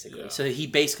it, basically. Yeah. So he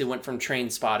basically went from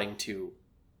Trainspotting to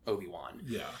Obi-Wan.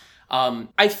 Yeah.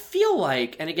 I feel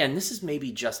like, and again, this is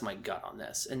maybe just my gut on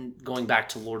this, and going back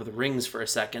to Lord of the Rings for a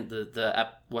second,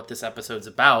 what this episode's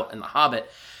about, and The Hobbit,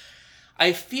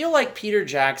 I feel like Peter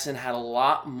Jackson had a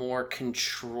lot more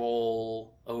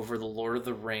control over the Lord of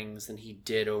the Rings than he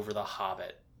did over The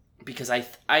Hobbit. Because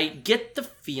I get the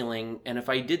feeling, and if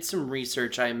I did some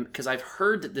research, because I've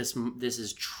heard that this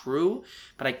is true,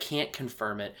 but I can't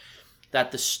confirm it,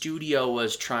 that the studio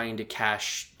was trying to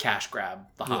cash grab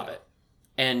The Hobbit.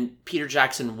 And Peter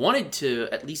Jackson wanted to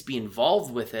at least be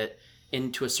involved with it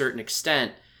to a certain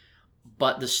extent,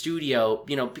 but the studio,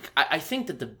 I think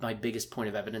that my biggest point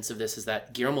of evidence of this is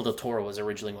that Guillermo del Toro was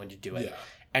originally going to do it. Yeah.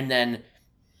 And then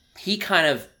he kind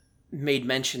of made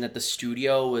mention that the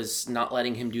studio was not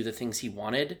letting him do the things he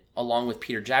wanted, along with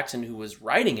Peter Jackson, who was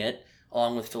writing it,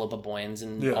 along with Philippa Boyens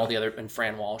and all the other, and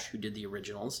Fran Walsh, who did the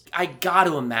originals. I got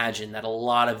to imagine that a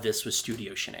lot of this was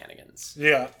studio shenanigans.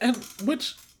 Yeah, and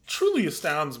which truly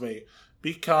astounds me,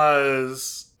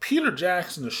 because Peter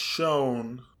Jackson has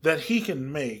shown that he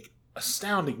can make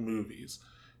astounding movies.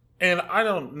 And I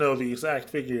don't know the exact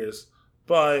figures,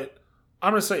 but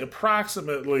I'm going to say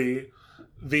approximately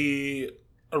the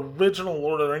original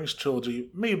Lord of the Rings trilogy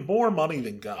made more money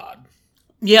than God.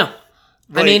 Yeah.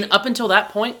 I mean, up until that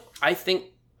point, I think,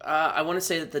 I want to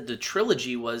say that the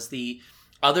trilogy was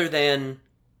other than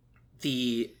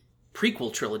the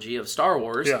prequel trilogy of Star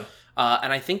Wars, and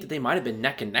I think that they might have been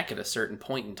neck and neck at a certain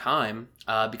point in time,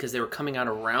 because they were coming out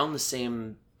around the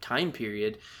same time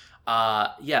period.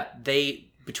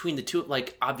 Between the two,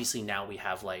 like, obviously now we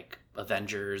have, like,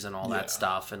 Avengers and all that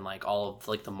stuff, and like all of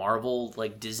like the Marvel,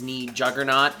 like Disney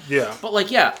juggernaut. Yeah. But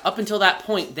like, up until that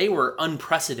point, they were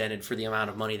unprecedented for the amount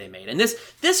of money they made. And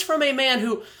this from a man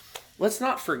who, let's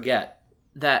not forget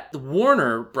that the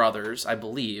Warner Brothers, I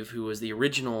believe, who was the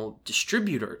original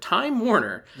distributor, Time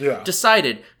Warner,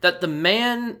 decided that the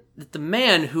man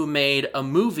who made a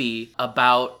movie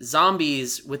about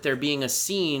zombies, with there being a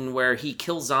scene where he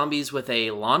kills zombies with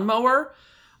a lawnmower,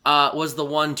 was the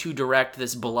one to direct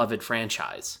this beloved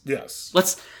franchise. Yes.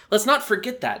 Let's not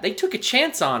forget that. They took a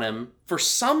chance on him for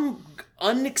some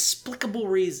inexplicable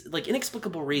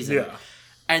reason. Yeah.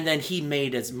 And then he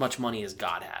made as much money as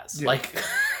God has. Yeah.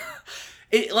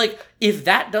 If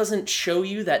that doesn't show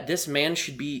you that this man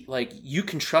should be, like, you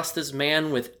can trust this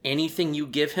man with anything you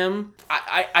give him,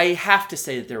 I have to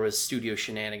say that there was studio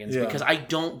shenanigans, because I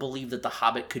don't believe that The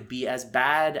Hobbit could be as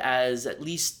bad as, at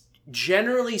least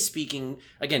generally speaking,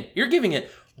 again, you're giving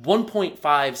it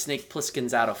 1.5 Snake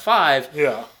Plisskens out of 5.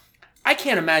 Yeah. I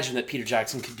can't imagine that Peter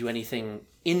Jackson could do anything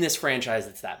in this franchise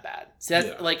that's that bad. So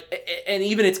and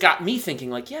even it's got me thinking,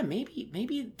 like,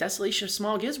 maybe Desolation of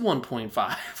Smaug is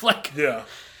 1.5.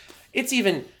 It's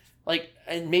even, like,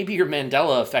 and maybe you're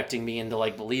Mandela affecting me into,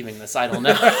 like, believing this. I don't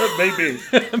know. Maybe.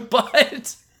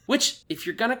 But, which, if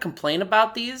you're gonna complain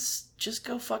about these, just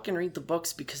go fucking read the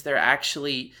books, because they're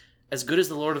actually... As good as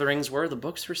the Lord of the Rings were, the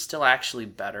books were still actually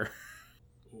better.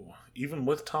 Ooh, even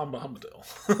with Tom Bombadil.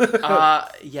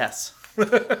 Yes.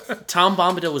 Tom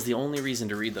Bombadil was the only reason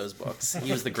to read those books.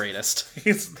 He was the greatest.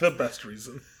 He's the best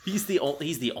reason. He's the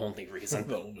only reason.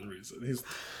 The only reason.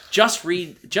 Just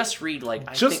read like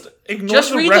ignore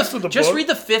the rest of the book. Just read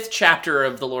the 5th chapter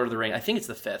of the Lord of the Rings. I think it's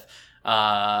the 5th.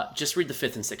 Just read the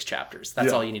 5th and 6th chapters.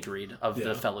 That's all you need to read of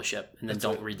the Fellowship, and then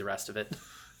don't read the rest of it.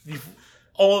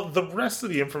 All the rest of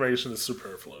the information is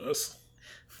superfluous.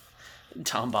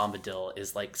 Tom Bombadil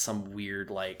is like some weird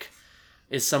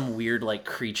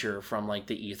creature from like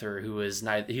the ether who is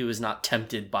not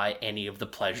tempted by any of the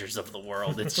pleasures of the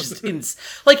world. It's just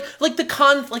like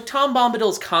Tom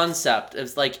Bombadil's concept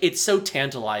is like, it's so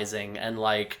tantalizing, and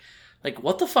like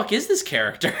what the fuck is this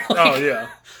character?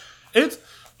 It's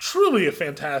truly a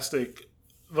fantastic,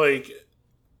 I've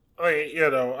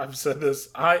said this,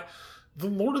 the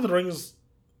Lord of the Rings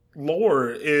lore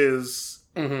is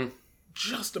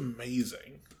just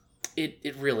amazing.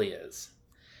 It really is.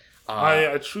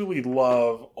 I truly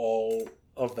love all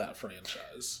of that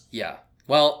franchise. Yeah.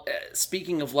 Well,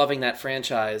 speaking of loving that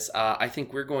franchise, I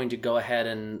think we're going to go ahead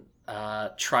and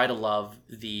try to love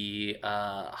the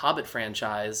Hobbit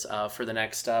franchise for the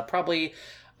next probably.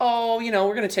 Oh,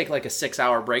 we're going to take like a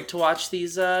 6-hour break to watch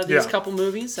these couple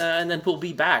movies, and then we'll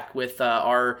be back with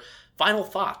our final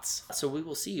thoughts. So we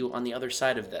will see you on the other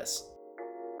side of this.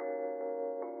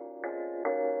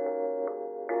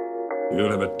 You'll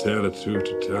have a tale or two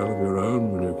to tell of your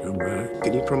own when you come back.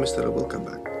 Can you promise that I will come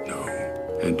back? No.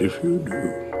 And if you do,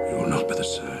 you will not be the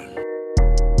same.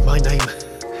 My name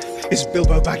is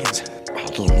Bilbo Baggins.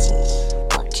 Baggins's.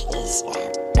 What is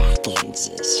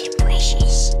Baggins's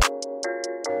precious?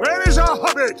 Where is our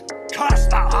Hobbit? Curse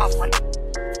that halfling!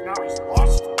 Now he's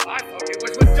lost. I thought it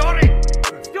was with Donnie.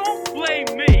 Don't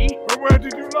blame me. But where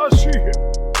did you last see him?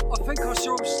 I think I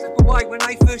saw him slip away when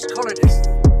they first collared us.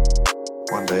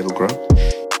 One day it'll grow,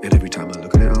 and every time I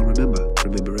look at it, I'll remember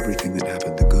everything that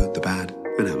happened, the good, the bad,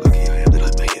 and how lucky I am that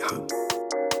I made it home.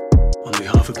 On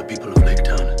behalf of the people of Lake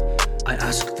Town, I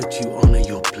ask that you honor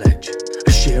your pledge,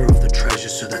 a share of the treasure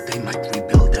so that they might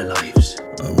rebuild their lives.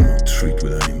 I will not treat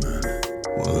with any man,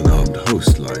 while an armed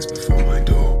host lies before my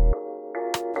door.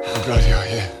 I'm glad you're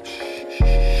here.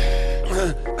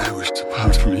 I wish to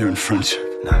part from you in friendship.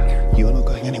 No. You are not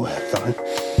going anywhere, Thorin.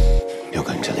 You're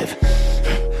going to live.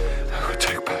 I will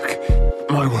take back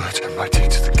my word and my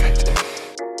deed to the gate.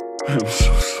 I am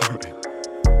so sorry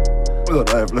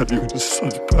that I have led you into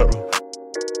such peril.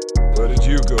 Where did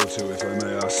you go to, if I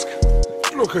may ask?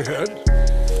 Look ahead.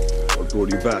 What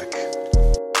brought you back?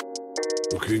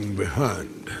 Looking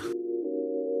behind.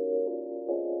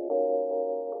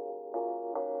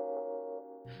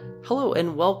 Hello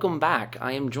and welcome back.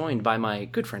 I am joined by my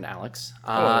good friend Alex,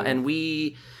 and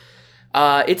we,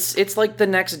 it's like the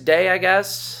next day, I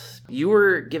guess. You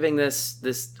were giving this,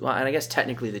 well, and I guess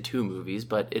technically the two movies,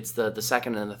 but it's the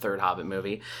second and the third Hobbit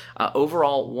movie.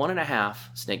 Overall, 1.5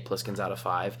 Snake Plisskens out of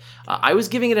 5. I was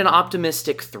giving it an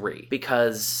optimistic 3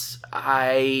 because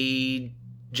I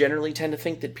generally tend to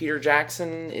think that Peter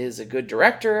Jackson is a good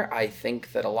director. I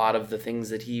think that a lot of the things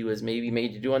that he was maybe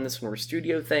made to do on this one were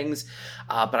studio things.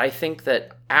 But I think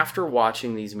that after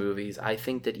watching these movies, I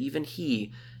think that even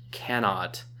he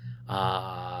cannot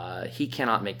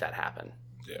make that happen.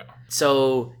 Yeah.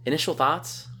 So, initial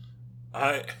thoughts?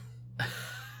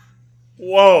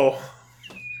 Whoa.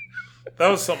 That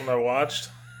was something I watched.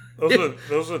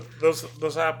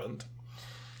 Those happened.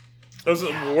 Those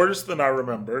are worse than I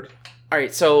remembered. All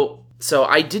right, so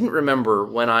I didn't remember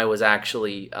when I was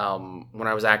actually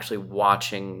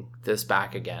watching this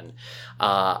back again.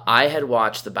 I had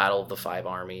watched the Battle of the Five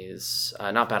Armies,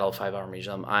 not Battle of Five Armies.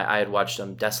 I had watched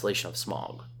Desolation of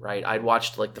Smaug. Right, I'd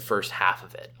watched like the first half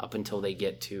of it up until they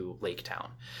get to Lake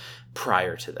Town.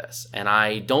 Prior to this, and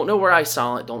I don't know where I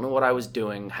saw it, don't know what I was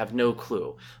doing, have no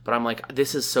clue. But I'm like,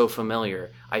 this is so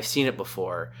familiar. I've seen it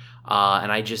before,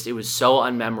 and it was so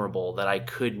unmemorable that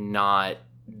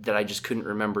I just couldn't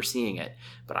remember seeing it,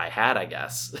 but I had, I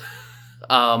guess.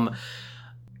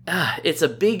 It's a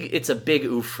big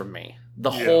oof from me. The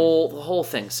whole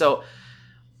thing. So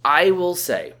I will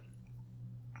say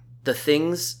the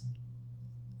things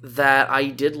that I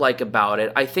did like about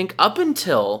it, I think up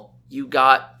until you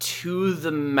got to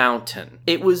the mountain,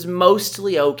 it was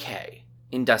mostly okay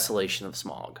in Desolation of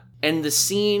Smaug. And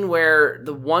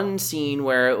the one scene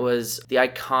where it was the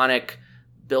iconic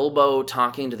Bilbo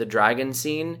talking to the dragon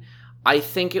scene, I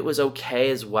think it was okay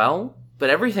as well,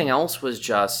 but everything else was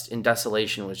just, in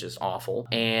Desolation, was just awful.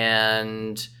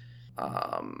 And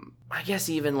I guess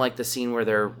even like the scene where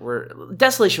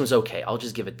Desolation was okay, I'll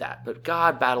just give it that. But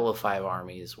God, Battle of Five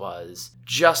Armies was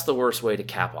just the worst way to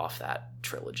cap off that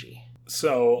trilogy.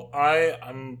 So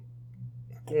I'm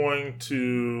going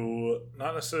to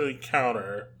not necessarily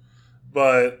counter,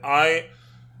 but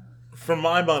for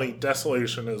my money,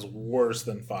 Desolation is worse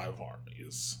than Five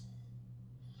Armies.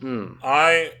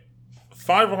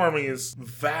 Five Armies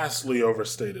vastly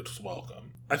overstated its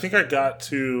welcome. I think I got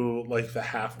to like the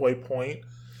halfway point,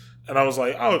 and I was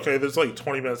like, oh, okay, there's like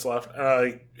 20 minutes left, and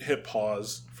I hit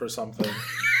pause for something.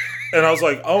 And I was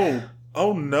like, oh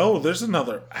no, there's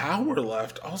another hour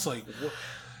left. I was like,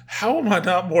 how am I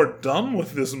not more done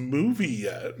with this movie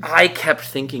yet? I kept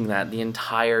thinking that the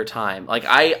entire time. Like,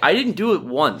 I didn't do it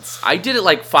once. I did it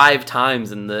like 5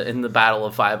 times in the Battle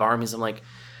of Five Armies. I'm like,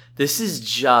 this is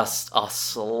just a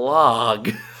slog.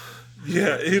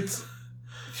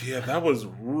 Yeah, that was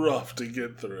rough to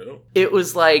get through.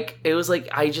 It's like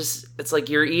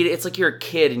you're a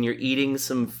kid and you're eating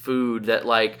some food that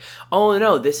like, oh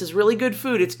no, this is really good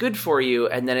food, it's good for you,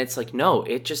 and then it's like, no,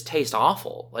 it just tastes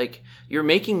awful. Like, you're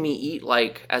making me eat,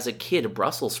 like, as a kid,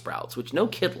 Brussels sprouts, which no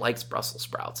kid likes Brussels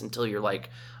sprouts until you're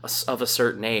like of a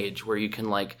certain age where you can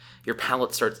like your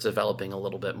palate starts developing a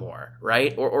little bit more,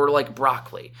 right? Or like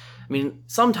broccoli. I mean,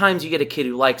 sometimes you get a kid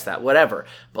who likes that, whatever.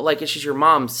 But like it's just your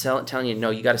mom telling you, no,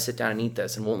 you got to sit down and eat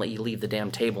this, and won't let you leave the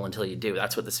damn table until you do.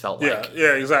 That's what this felt like.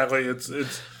 Yeah, exactly. It's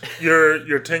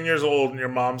you're 10 years old and your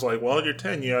mom's like, well, you're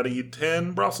 10. You got to eat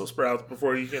 10 Brussels sprouts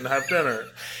before you can have dinner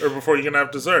or before you can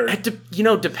have dessert.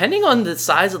 Depending on the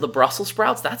size of the Brussels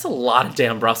sprouts, that's a lot of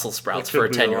damn Brussels sprouts for a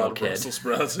 10-year-old kid. Brussels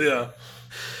sprouts, yeah.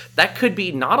 That could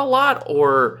be not a lot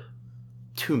or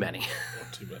too many.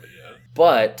 Too many, yeah.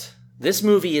 But this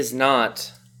movie is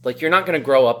not, like, you're not going to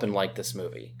grow up and like this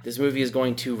movie. This movie is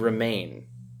going to remain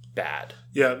bad.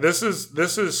 Yeah, this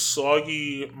is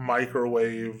soggy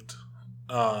microwaved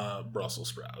Brussels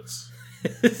sprouts.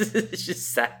 It's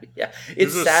just sad. Yeah,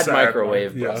 it's sad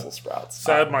microwave Brussels sprouts.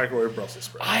 Sad microwave Brussels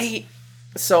sprouts.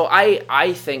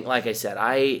 I think, like I said,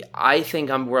 I think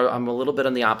I'm a little bit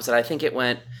on the opposite. I think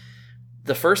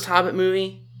the first Hobbit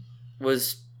movie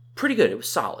was pretty good. It was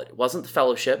solid. It wasn't The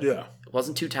Fellowship. Yeah. It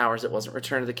wasn't Two Towers. It wasn't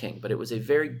Return of the King. But it was a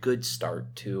very good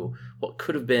start to what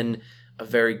could have been a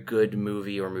very good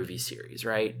movie or movie series,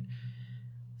 right?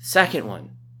 Second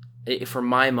one, for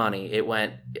my money, it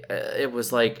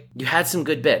was like you had some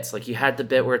good bits. Like you had the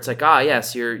bit where it's like,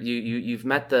 yes, you've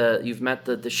met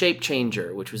the shape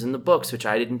changer, which was in the books, which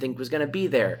I didn't think was going to be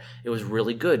there. It was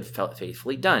really good, felt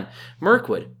faithfully done.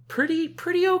 Mirkwood,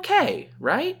 pretty okay,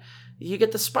 right? You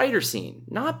get the spider scene,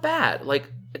 not bad.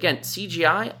 Like again,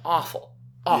 CGI, awful.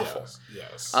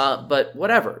 Yes. But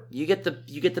whatever. You get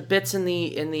the bits in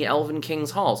the Elven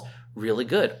King's halls. Really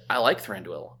good. I like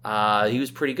Thranduil. He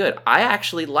was pretty good. I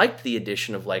actually liked the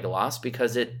addition of Legolas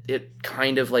because it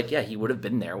kind of like, he would have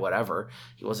been there, whatever.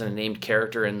 He wasn't a named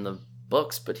character in the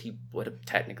books, but he would have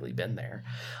technically been there.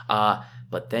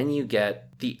 But then you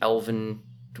get the Elven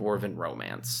Dwarven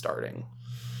romance starting.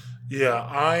 Yeah,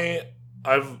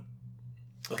 I've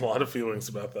a lot of feelings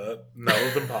about that. None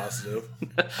of them positive.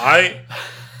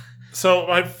 So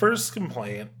my first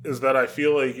complaint is that I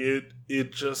feel like it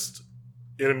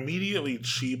immediately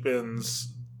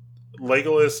cheapens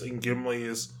Legolas and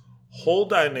Gimli's whole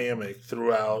dynamic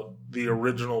throughout the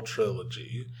original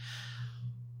trilogy.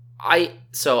 I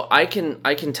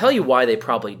can tell you why they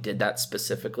probably did that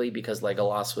specifically, because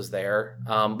Legolas was there.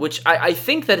 Which I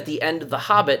think that at the end of The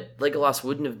Hobbit, Legolas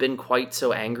wouldn't have been quite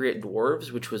so angry at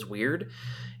dwarves, which was weird.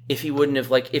 If he wouldn't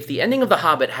have, if the ending of The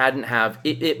Hobbit hadn't have,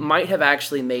 it might have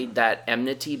actually made that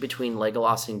enmity between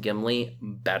Legolas and Gimli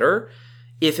better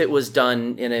if it was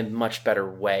done in a much better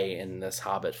way in this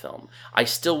Hobbit film. I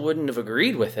still wouldn't have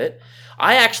agreed with it.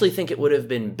 I actually think it would have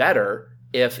been better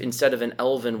if instead of an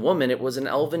elven woman, it was an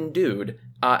elven dude,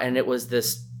 and it was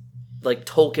this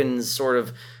Tolkien's sort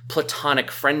of platonic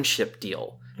friendship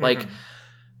deal. Mm-hmm.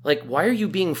 Like, why are you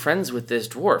being friends with this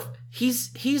dwarf?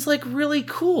 He's really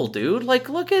cool, dude.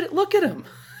 Look at him.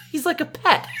 He's like a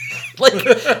pet.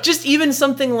 Just even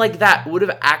something like that would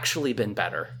have actually been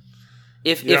better.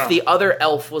 If the other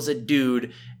elf was a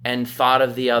dude and thought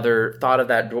of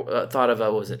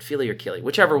what was it, Feely or Keely,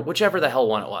 whichever the hell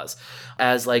one it was,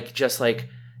 as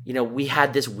we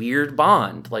had this weird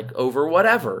bond, over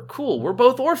whatever. Cool, we're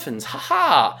both orphans.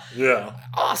 Haha. Yeah.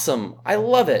 Awesome. I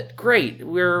love it. Great.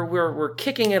 We're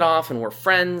kicking it off and we're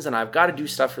friends and I've got to do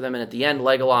stuff for them. And at the end,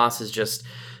 Legolas is just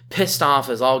pissed off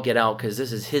as all get out because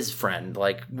this is his friend.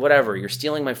 Whatever. You're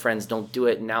stealing my friends. Don't do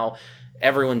it. And now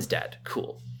everyone's dead.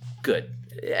 Cool. Good.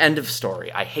 End of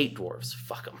story. I hate dwarves.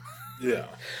 Fuck them. Yeah.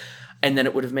 And then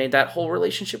it would have made that whole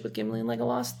relationship with Gimli and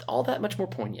Legolas all that much more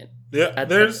poignant. Yeah, at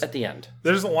the end.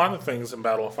 There's a lot of things in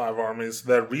Battle of Five Armies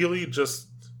that really just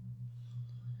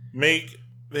make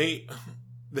make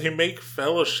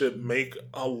Fellowship make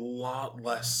a lot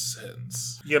less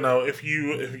sense. If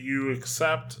you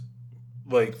accept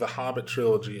the Hobbit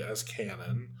trilogy as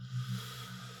canon,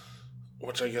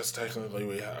 which I guess technically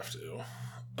we have to.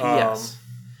 Yes.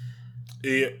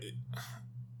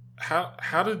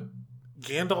 How did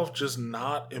Gandalf just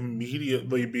not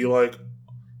immediately be like,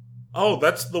 oh,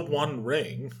 that's the One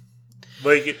Ring?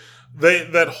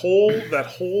 That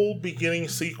whole beginning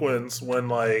sequence when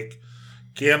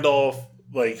Gandalf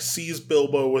sees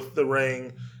Bilbo with the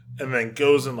ring and then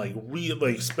goes and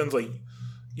spends in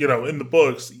the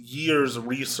books years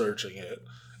researching it,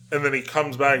 and then he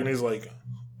comes back and he's like,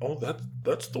 oh,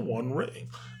 that's the One Ring.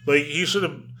 He should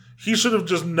have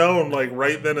just known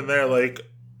right then and there,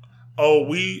 oh,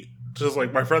 we just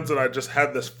my friends and I just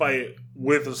had this fight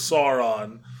with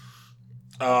Sauron,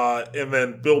 and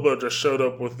then Bilbo just showed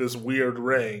up with this weird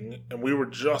ring, and we were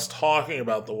just talking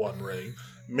about the One Ring.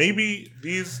 Maybe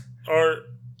these are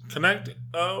connected.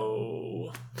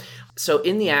 Oh. So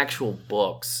in the actual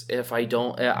books, if I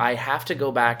don't, I have to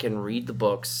go back and read the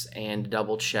books and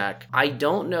double check. I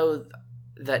don't know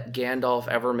that Gandalf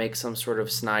ever makes some sort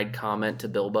of snide comment to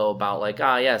Bilbo about like,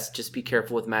 yes, just be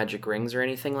careful with magic rings or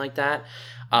anything like that.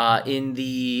 In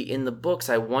the books,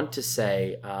 I want to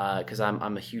say, because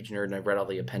I'm a huge nerd and I've read all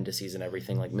the appendices and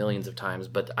everything like millions of times,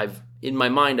 but in my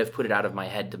mind I've put it out of my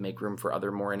head to make room for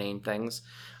other more inane things,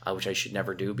 which I should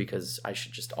never do because I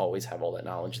should just always have all that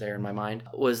knowledge there in my mind.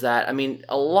 Was that, I mean,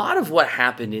 a lot of what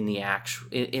happened in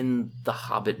the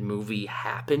Hobbit movie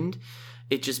happened.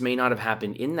 It just may not have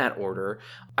happened in that order.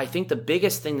 I think the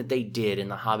biggest thing that they did in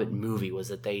the Hobbit movie was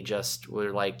that they just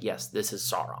were like, yes, this is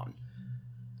Sauron.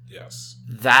 Yes.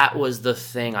 That was the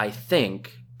thing, I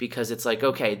think, because it's like,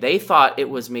 okay, they thought it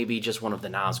was maybe just one of the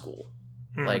Nazgul.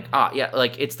 Like,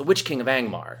 like it's the Witch King of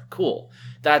Angmar. Cool.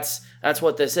 That's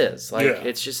what this is. Like,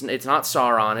 it's not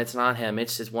Sauron, it's not him,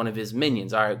 it's just one of his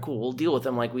minions. All right, cool, we'll deal with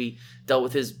him like we dealt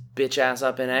with his bitch ass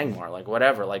up in Angmar, like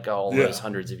whatever, like all those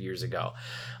hundreds of years ago,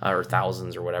 or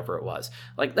thousands or whatever it was.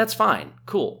 Like, that's fine,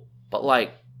 cool. But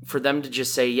like, for them to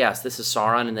just say, yes, this is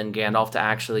Sauron, and then Gandalf to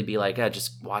actually be like,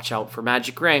 just watch out for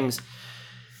magic rings.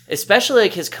 Especially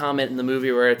like his comment in the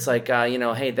movie where it's like,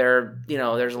 hey,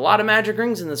 there's a lot of magic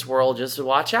rings in this world, just to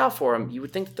watch out for them. You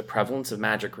would think that the prevalence of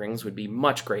magic rings would be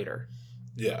much greater.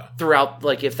 Yeah. Throughout,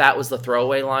 like, if that was the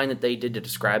throwaway line that they did to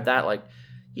describe that, like,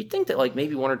 you'd think that, like,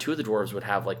 maybe one or two of the dwarves would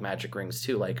have, like, magic rings,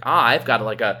 too. Like, I've got,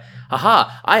 like,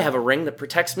 I have a ring that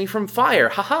protects me from fire.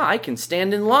 Haha, I can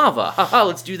stand in lava. Haha,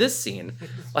 let's do this scene.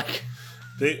 Like,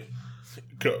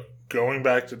 Going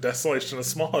back to Desolation of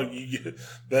Smaug, you get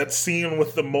that scene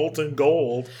with the molten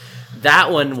gold.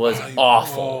 That one was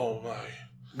awful. Oh,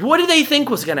 my. What did they think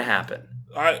was going to happen?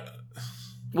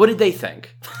 What did they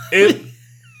think?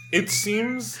 It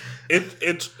seems...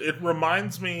 It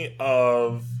reminds me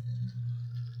of...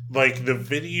 like the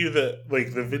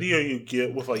video you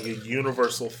get with like a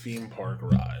Universal theme park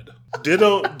ride.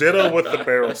 Ditto with the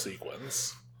barrel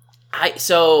sequence. I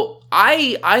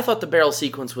thought the barrel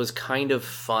sequence was kind of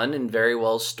fun and very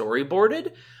well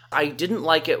storyboarded. I didn't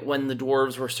like it when the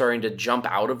dwarves were starting to jump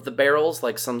out of the barrels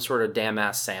like some sort of damn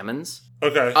ass salmons.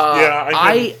 Okay,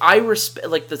 I respect,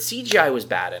 like, the CGI was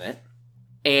bad in it.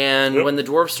 And when the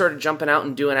dwarves started jumping out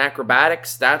and doing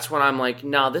acrobatics, that's when I'm like,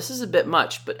 no, this is a bit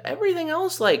much. But everything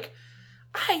else, like,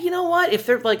 you know what? If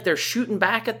they're shooting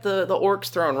back at the orcs,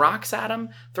 throwing rocks at them,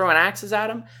 throwing axes at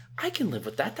them, I can live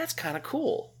with that. That's kind of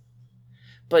cool.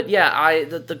 But yeah,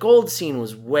 the gold scene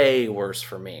was way worse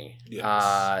for me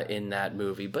in that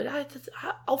movie. But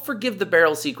I'll forgive the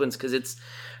barrel sequence because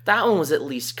that one was at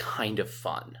least kind of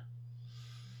fun.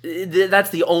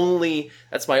 That's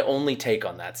my only take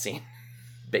on that scene.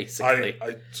 Basically,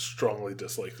 I strongly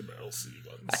dislike the barrel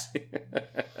sequence.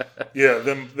 Yeah,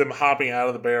 them hopping out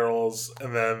of the barrels,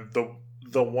 and then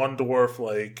the one dwarf,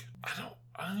 like,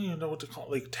 I don't even know what to call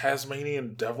it, like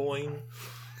Tasmanian deviling.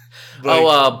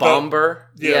 Like, Bomber.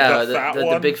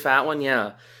 The big fat one.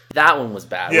 Yeah, that one was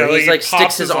bad. Yeah, where he's like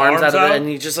sticks his arms out of it, and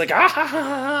he just like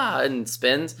and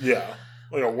spins. Yeah.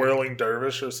 Like a whirling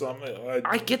dervish or something.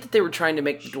 I get that they were trying to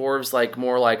make the dwarves like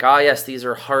more like, yes, these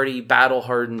are hardy,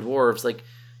 battle-hardened dwarves. Like,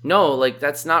 no, like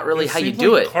that's not really how you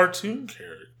do it. Cartoon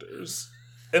characters,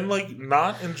 and like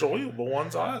not enjoyable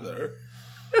ones either.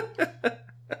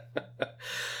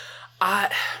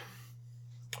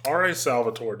 R.A.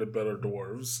 Salvatore did better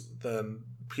dwarves than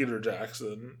Peter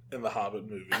Jackson in the Hobbit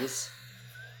movies.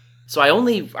 So I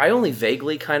only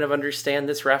vaguely kind of understand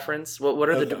this reference. What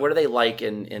are they like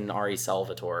in R.E.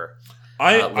 Salvatore?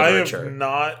 I've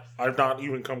not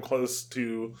even come close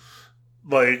to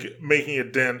like making a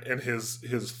dent in his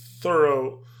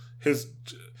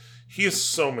he has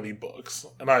so many books,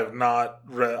 and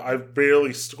I've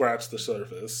barely scratched the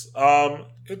surface.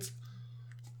 It's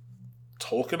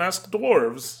Tolkien-esque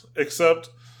dwarves, except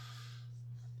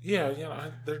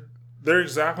they're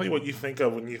exactly what you think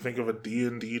of when you think of a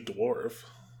D&D dwarf.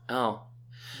 Oh.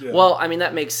 Yeah. Well, I mean,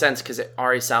 that makes sense because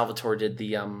R.A. Salvatore did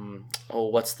the,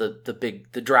 what's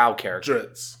the drow character?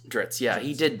 Dritz, yeah, Dritz.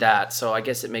 He did that, so I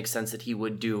guess it makes sense that he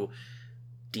would do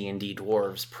D&D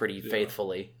dwarves pretty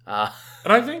faithfully. And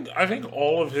I think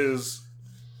all of his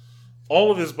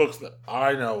books that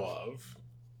I know of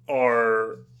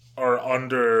are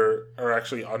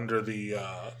actually under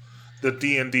the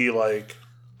D&D, like,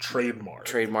 trademark.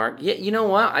 Yeah, you know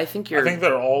what? I think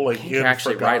they're all like in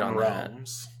actually right on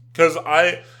realms. Because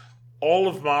all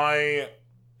of my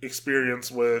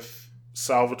experience with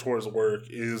Salvatore's work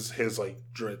is his like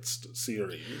Dritz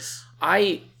series.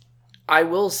 I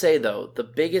will say though, the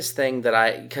biggest thing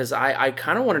that because I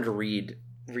kind of wanted to read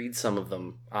some of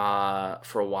them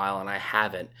for a while and I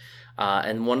haven't.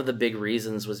 And one of the big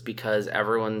reasons was because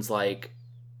everyone's like,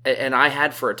 and I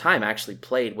had for a time actually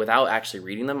played, without actually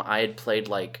reading them, I had played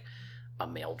like a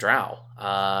male drow,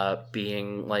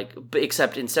 being like,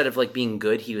 except instead of like being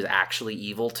good, he was actually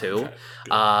evil too.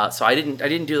 Okay, so I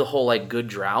didn't do the whole like good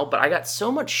drow, but I got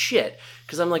so much shit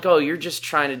because I'm like, oh, you're just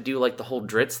trying to do like the whole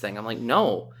Dritz thing. I'm like,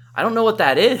 no, I don't know what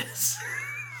that is.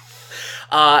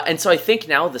 And so I think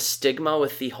now the stigma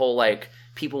with the whole like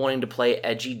people wanting to play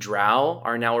edgy drow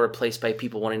are now replaced by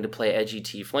people wanting to play edgy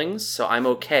tieflings. So I'm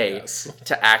okay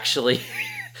to actually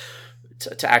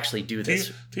to actually do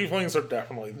this. Tieflings are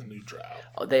definitely the new drow.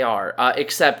 They are,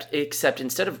 except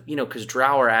instead of, because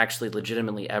drow are actually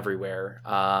legitimately everywhere.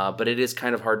 But it is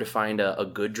kind of hard to find a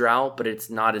good drow, but it's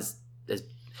not as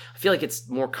I feel like it's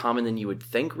more common than you would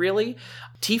think, really.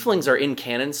 Tieflings are in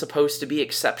canon supposed to be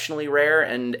exceptionally rare,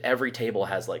 and every table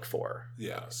has like 4.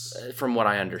 Yes. From what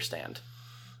I understand.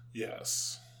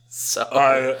 Yes. So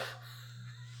I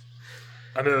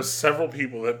know several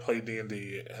people that play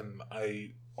D&D, and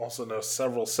I also know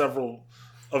several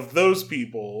of those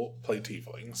people play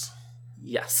tieflings.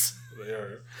 Yes. They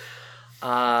are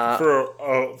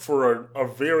for a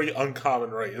very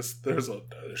uncommon race. There's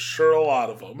sure a lot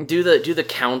of them. Do the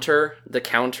counter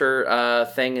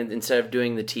thing, and instead of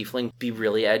doing the tiefling, be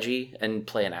really edgy and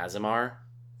play an Azamar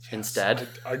instead.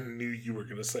 I knew you were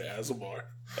going to say Azamar.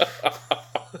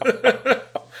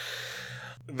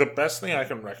 The best thing I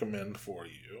can recommend for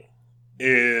you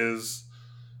is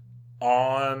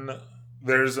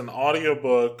there's an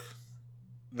audiobook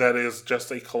that is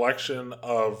just a collection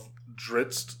of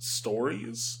Dritz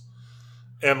stories,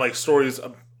 and like stories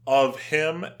of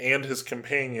him and his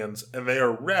companions, and they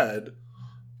are read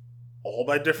all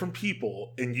by different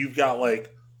people. And you've got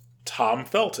like Tom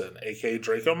Felton, aka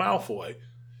Draco Malfoy.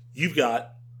 You've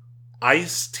got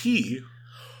Ice-T,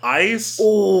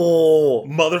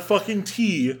 motherfucking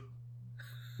T,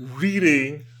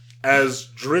 reading as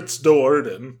Dritz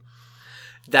Do'Urden.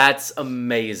 That's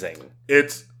amazing.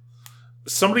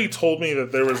 Somebody told me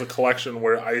that there was a collection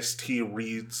where Ice-T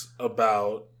reads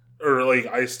about, or like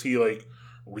Ice-T like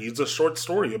reads a short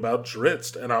story about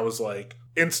Dritz, and I was like,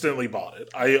 instantly bought it.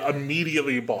 I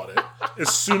immediately bought it. As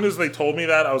soon as they told me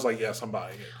that, I was like, yes, I'm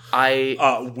buying it.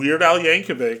 Weird Al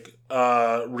Yankovic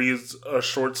reads a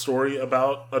short story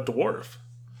about a dwarf.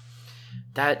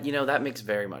 That makes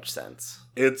very much sense.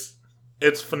 It's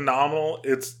phenomenal.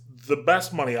 It's the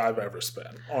best money I've ever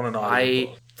spent on an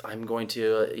audiobook. I'm going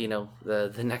to,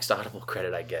 the next Audible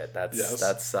credit I get, that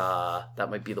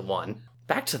might be the one.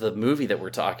 Back to the movie that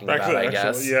we're talking about, I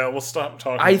guess. Yeah, we'll stop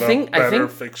talking about better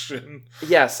fiction.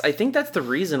 Yes, I think that's the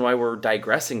reason why we're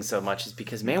digressing so much, is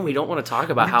because, man, we don't want to talk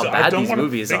about how bad these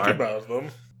movies are. About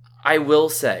them. I will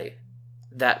say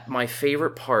that my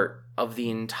favorite part of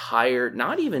the entire,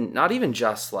 not even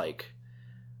just like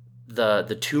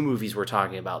the 2 movies we're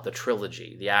talking about, the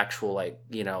trilogy, the actual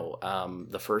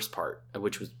the first part,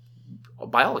 which was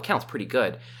by all accounts pretty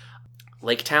good,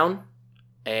 Lake Town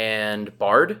and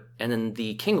Bard, and then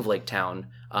the King of Lake Town,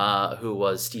 who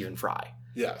was Stephen Fry.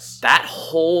 Yes. That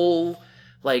whole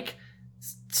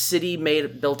city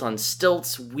built on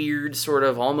stilts, weird sort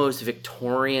of almost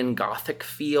Victorian Gothic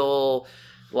feel,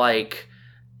 I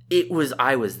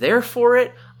was there for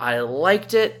it. I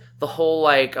liked it. The whole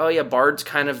Bard's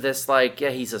kind of this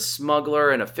he's a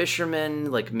smuggler and a fisherman,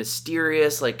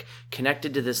 mysterious,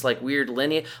 connected to this weird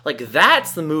lineage.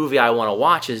 That's the movie I want to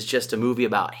watch, is just a movie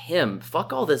about him.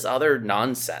 Fuck all this other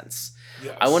nonsense.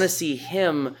 Yes. I want to see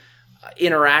him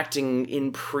interacting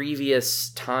in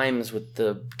previous times with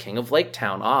the King of Lake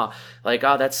Town.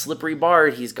 That slippery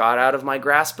Bard, he's got out of my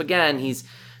grasp again.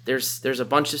 There's a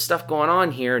bunch of stuff going on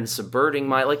here and subverting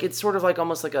my, it's sort of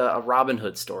almost like a Robin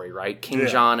Hood story, right? King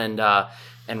John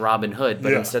and Robin Hood,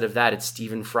 but instead of that, it's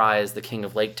Stephen Fry as the King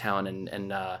of Lake Town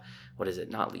and what is it?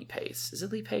 Not Lee Pace. Is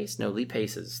it Lee Pace? No, Lee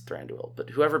Pace is Thranduil,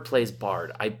 but whoever plays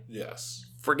Bard, I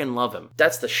friggin' love him.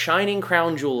 That's the shining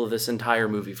crown jewel of this entire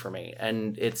movie for me,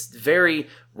 and it's very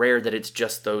rare that it's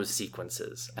just those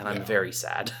sequences, and I'm very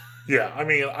sad. Yeah, I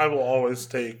mean, I will always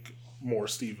take more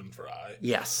Stephen Fry.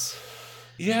 Yes.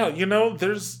 Yeah,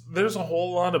 there's a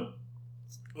whole lot of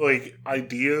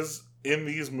ideas in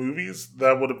these movies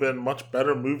that would have been much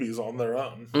better movies on their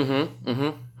own.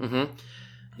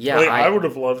 Yeah, I would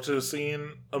have loved to have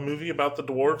seen a movie about the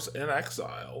dwarves in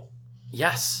exile.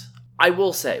 Yes. I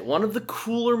will say, one of the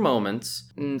cooler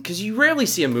moments, because you rarely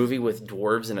see a movie with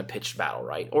dwarves in a pitched battle,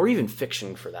 right? Or even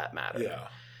fiction, for that matter. Yeah.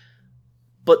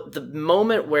 But the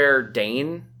moment where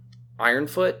Dane,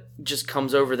 Ironfoot, just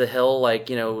comes over the hill,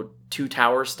 Two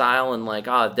Tower style, and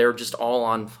they're just all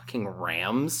on fucking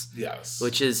rams. Yes.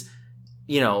 Which is,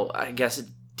 I guess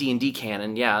D&D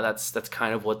canon, yeah, that's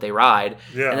kind of what they ride.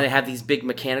 Yeah. And they have these big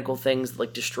mechanical things that,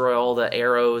 like, destroy all the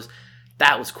arrows.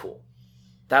 That was cool.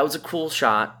 That was a cool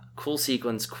shot, cool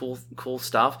sequence, cool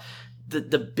stuff.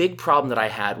 The big problem that I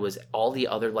had was all the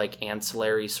other, like,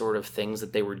 ancillary sort of things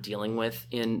that they were dealing with.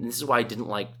 And this is why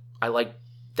I like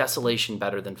Desolation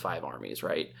better than Five Armies,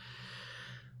 right?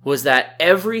 Was that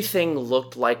everything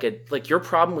looked like your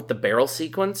problem with the barrel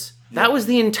sequence, that was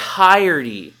the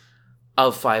entirety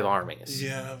of Five Armies.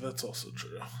 Yeah, that's also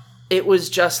true. It was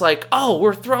just like, oh,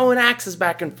 we're throwing axes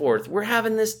back and forth. We're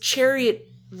having this chariot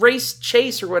race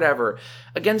chase or whatever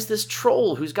against this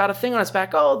troll who's got a thing on his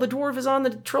back. Oh, the dwarf is on the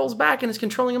troll's back and is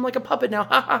controlling him like a puppet now.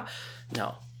 Ha ha.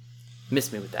 No.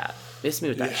 Miss me with that. Miss me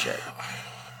with that shit.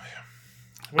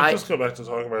 We'll just go back to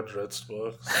talking about Dred's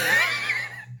books.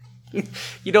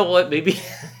 You know what? Maybe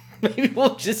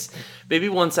we'll just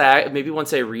once I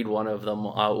read one of them,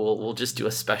 we'll just do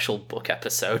a special book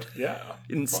episode. Yeah,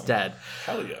 instead.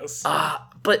 Hell yes.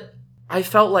 But I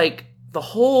felt like the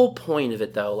whole point of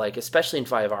it, though, like especially in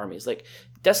Five Armies, like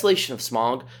Desolation of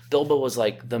Smaug, Bilbo was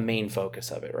like the main focus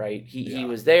of it, right? He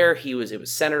was there. It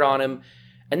was centered on him.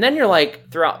 And then you're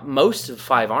like, throughout most of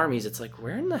Five Armies, it's like,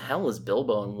 where in the hell is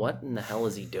Bilbo and what in the hell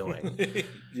is he doing?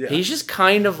 Yeah. He's just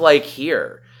kind of like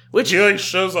here. Which he like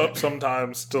shows up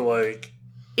sometimes to like...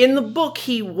 In the book,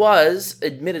 he was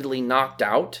admittedly knocked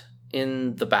out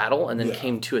in the battle and then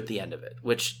came to at the end of it,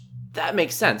 which that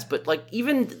makes sense. But like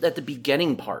even at the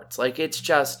beginning parts, like it's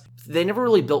just, they never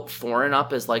really built Thorin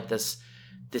up as like this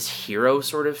hero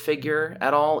sort of figure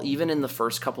at all. Even in the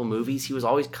first couple movies, he was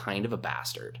always kind of a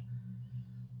bastard.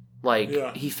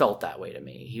 Like, he felt that way to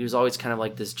me. He was always kind of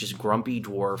like this just grumpy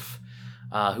dwarf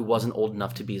who wasn't old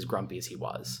enough to be as grumpy as he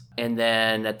was. And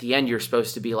then at the end, you're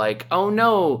supposed to be like, oh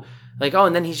no. Like, oh,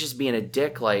 and then he's just being a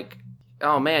dick. Like,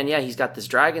 oh man, yeah, he's got this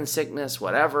dragon sickness,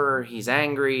 whatever. He's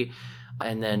angry.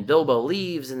 And then Bilbo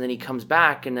leaves, and then he comes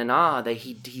back, and then,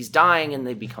 he's dying, and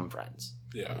they become friends.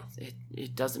 Yeah.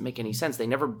 It doesn't make any sense. They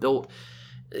never built...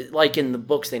 Like in the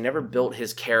books, they never built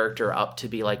his character up to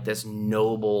be like this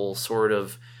noble sort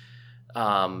of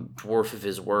dwarf of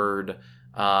his word.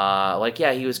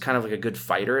 He was kind of like a good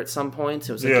fighter at some points.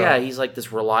 It was like, he's like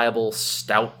this reliable,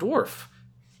 stout dwarf.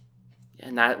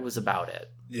 And that was about it.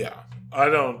 Yeah.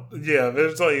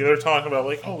 There's like, they're talking about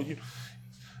like, oh,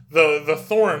 the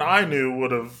Thorin I knew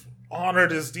would have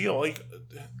honored his deal. Like,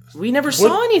 we never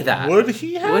saw any of that. Would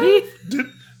he have? Would he?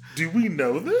 Do we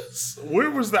know this?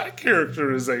 Where was that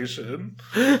characterization?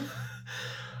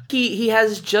 He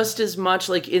has just as much,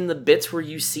 like, in the bits where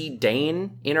you see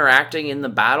Dane interacting in the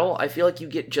battle, I feel like you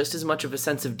get just as much of a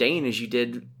sense of Dane as you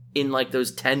did in, like,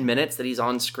 those 10 minutes that he's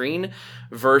on screen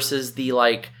versus the,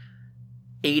 like,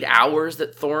 8 hours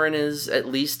that Thorin is at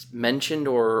least mentioned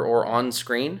or on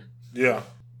screen. Yeah.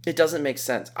 It doesn't make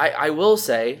sense. I will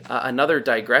say, another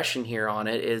digression here on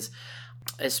it is,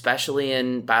 especially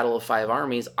in Battle of Five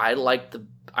Armies, I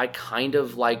kind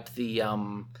of liked the...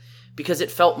 because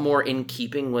it felt more in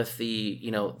keeping with the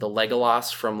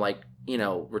Legolas from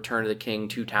Return of the King,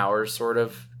 Two Towers sort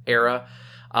of era.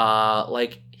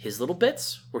 Like his little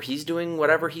bits where he's doing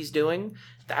whatever he's doing.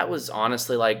 That was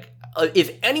honestly like,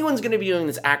 if anyone's going to be doing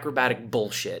this acrobatic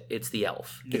bullshit, it's the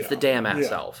elf. It's the damn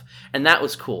ass elf. And that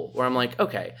was cool. Where I'm like,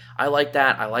 okay, I like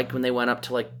that. I like when they went up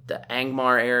to like the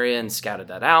Angmar area and scouted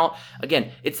that out.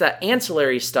 Again, it's that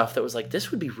ancillary stuff that was like,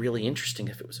 this would be really interesting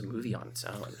if it was a movie on its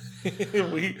own.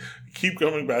 We keep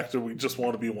coming back to we just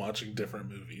want to be watching different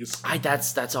movies.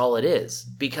 That's all it is.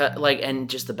 Because and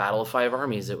just the Battle of Five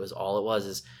Armies, it was all it was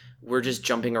is we're just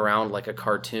jumping around like a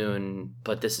cartoon,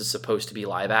 but this is supposed to be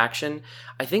live action.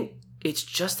 I think it's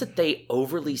just that they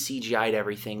overly CGI'd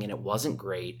everything and it wasn't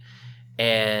great.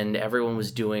 And everyone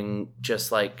was doing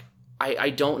just like, I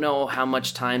don't know how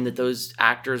much time that those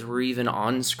actors were even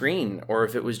on screen or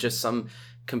if it was just some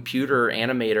computer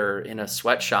animator in a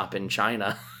sweatshop in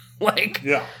China.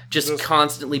 Just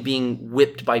constantly being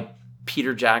whipped by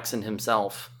Peter Jackson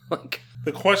himself.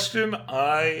 The question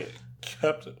I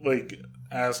kept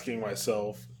asking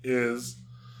myself is,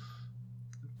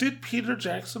 did Peter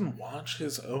Jackson watch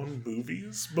his own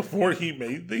movies before he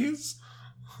made these?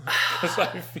 Because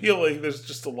I feel like there's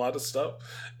just a lot of stuff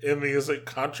in these that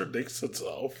contradicts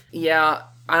itself. Yeah,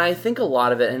 and I think a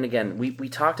lot of it, and again, we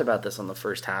talked about this on the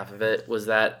first half of it, was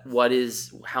that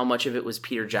how much of it was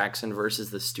Peter Jackson versus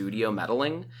the studio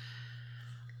meddling?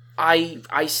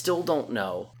 I still don't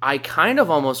know. I kind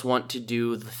of almost want to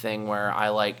do the thing where I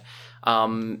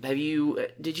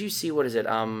did you see, what is it?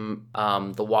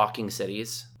 The Walking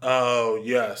Cities? Oh,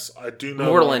 yes. I do know.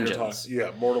 Mortal Engines.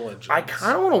 Yeah, Mortal Engines. I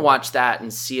kind of want to watch that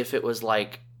and see if it was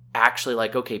actually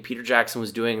okay, Peter Jackson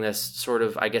was doing this sort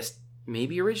of, I guess,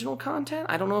 maybe original content.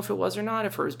 I don't know if it was or not,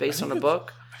 if it was based on a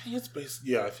book. I think it's based.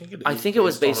 Yeah, I think it is. I think it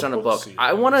was based on a book. Series.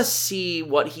 I want to see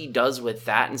what he does with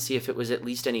that and see if it was at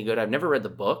least any good. I've never read the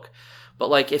book, but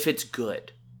like if it's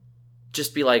good,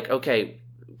 just be like, okay,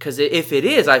 because if it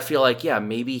is, I feel like, yeah,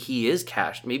 maybe he is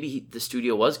cash. Maybe the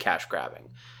studio was cash grabbing.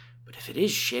 But if it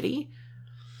is shitty,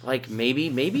 like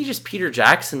maybe just Peter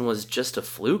Jackson was just a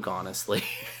fluke, honestly.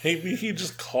 Maybe he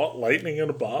just caught lightning in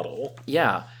a bottle.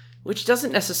 Yeah, which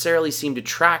doesn't necessarily seem to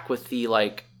track with the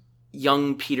like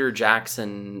young Peter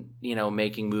Jackson,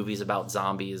 making movies about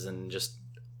zombies and just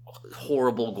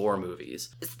horrible gore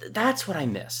movies. That's what I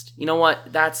missed. You know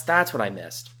what? That's what I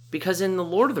missed. Because in The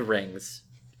Lord of the Rings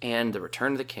and The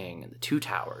Return of the King and The Two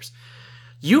Towers,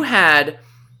 you had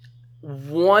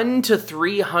 100 to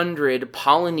 300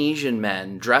 Polynesian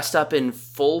men dressed up in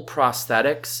full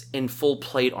prosthetics in full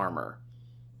plate armor.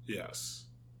 Yes.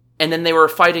 And then they were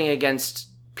fighting against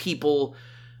people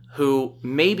who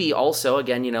maybe also,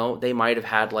 again, they might have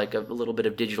had like a little bit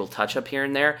of digital touch-up here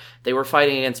and there. They were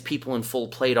fighting against people in full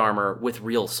plate armor with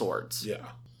real swords. Yeah.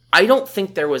 I don't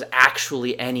think there was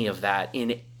actually any of that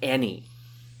in any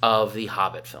of the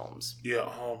Hobbit films. Yeah,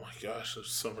 oh my gosh, there's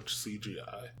so much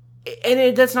CGI.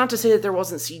 And that's not to say that there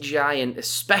wasn't CGI in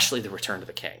especially The Return of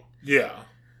the King. Yeah.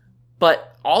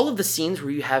 But all of the scenes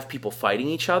where you have people fighting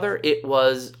each other, it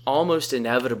was almost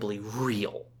inevitably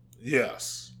real.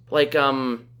 Yes. Like,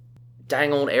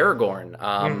 dang old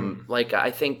Aragorn. Like,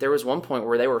 I think there was one point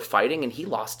where they were fighting and he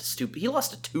lost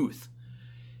a tooth.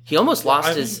 He almost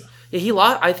lost his...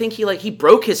 I think he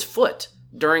broke his foot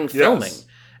during filming. Yes.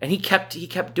 And he kept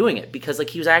doing it because like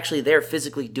he was actually there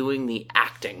physically doing the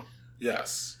acting.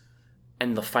 Yes.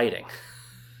 And the fighting.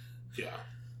 Yeah.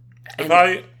 If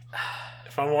I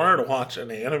wanted to watch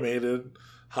an animated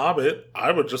Hobbit,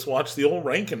 I would just watch the old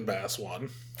Rankin Bass one.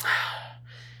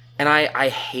 And I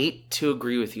hate to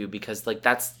agree with you because like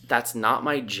that's not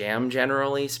my jam,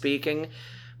 generally speaking.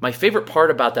 My favorite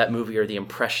part about that movie are the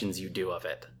impressions you do of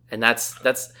it. And that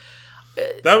was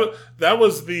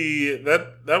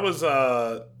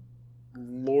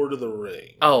Lord of the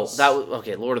Rings. Oh, that was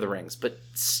okay, Lord of the Rings. But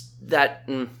that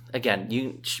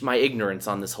again, my ignorance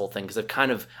on this whole thing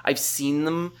because I've seen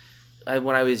them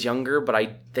when I was younger, but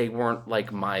they weren't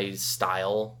like my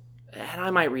style, and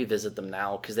I might revisit them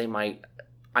now because I might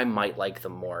like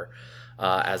them more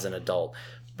as an adult.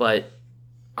 But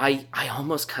I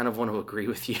almost kind of want to agree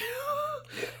with you,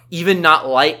 even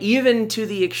to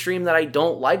the extreme that I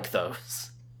don't like those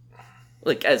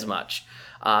like as much.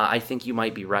 I think you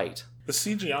might be right. The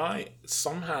CGI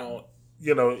somehow,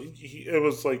 it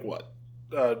was like what,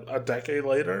 a decade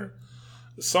later,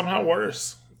 somehow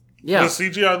worse. Yeah, the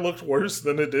CGI looked worse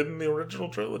than it did in the original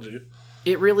trilogy.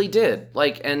 It really did.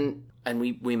 Like, and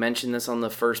we mentioned this on the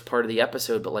first part of the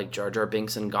episode, but like Jar Jar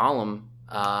Binks and Gollum,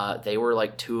 they were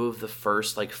like two of the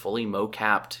first like fully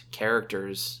mocapped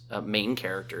characters, main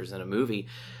characters in a movie,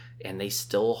 and they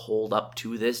still hold up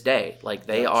to this day. Like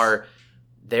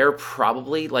they're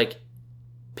probably like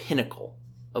pinnacle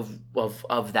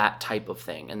of that type of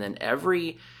thing. And then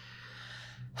I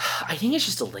think it's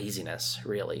just a laziness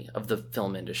really of the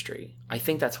film industry. I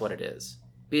think that's what it is,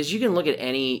 because you can look at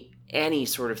any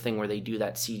sort of thing where they do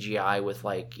that CGI with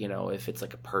like, if it's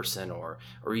like a person or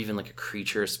even like a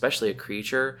creature, especially a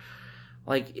creature,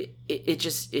 like it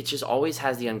just always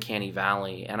has the uncanny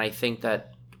valley. And I think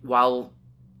that while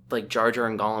like Jar Jar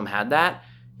and Gollum had that,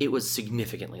 it was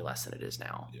significantly less than it is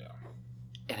now. Yeah.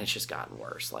 And it's just gotten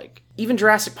worse. Like even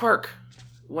Jurassic Park,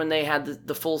 when they had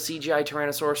the full CGI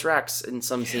Tyrannosaurus Rex in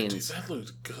some scenes, dude, that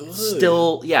looked good.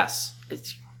 Still, yes,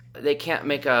 they can't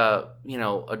make a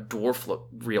dwarf look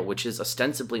real, which is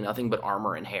ostensibly nothing but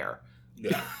armor and hair.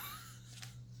 Yeah,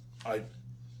 I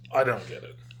don't get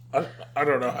it. I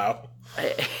don't know how.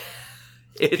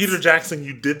 Peter Jackson,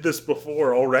 you did this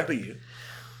before already.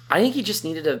 I think he just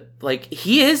needed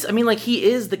he is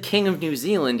the king of New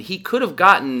Zealand. He could have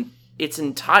gotten its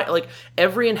entire, like,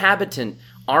 every inhabitant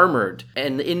armored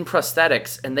and in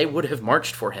prosthetics, and they would have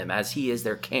marched for him as he is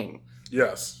their king.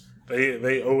 Yes.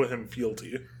 They owe him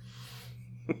fealty.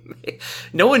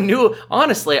 No one knew.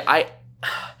 Honestly, I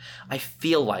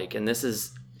feel like, and this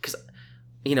is because,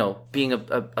 being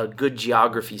a good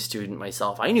geography student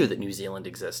myself, I knew that New Zealand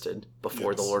existed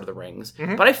before the Lord of the Rings.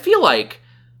 Mm-hmm. But I feel like,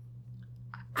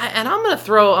 and I'm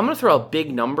gonna throw a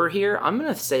big number here. I'm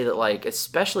gonna say that, like,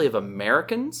 especially of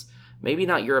Americans, maybe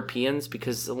not Europeans,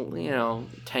 because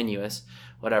tenuous,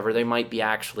 whatever. They might be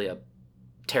actually a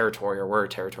territory, or were a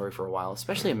territory for a while.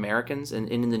 Especially Americans, and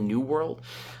in the New World,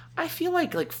 I feel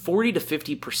like 40 to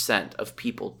 50% of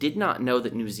people did not know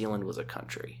that New Zealand was a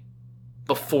country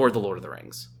before the Lord of the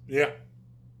Rings. Yeah.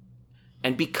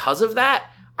 And because of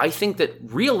that, I think that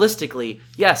realistically,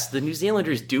 yes, the New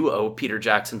Zealanders do owe Peter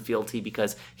Jackson fealty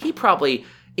because he probably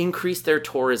increased their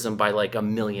tourism by like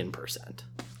 1,000,000%.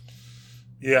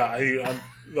 Yeah,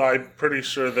 I'm pretty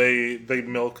sure they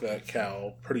milk that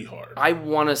cow pretty hard. I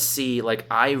want to see, like,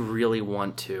 I really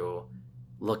want to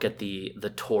look at the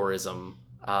tourism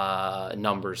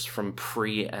numbers from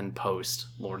pre and post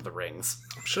Lord of the Rings.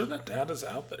 I'm sure that data's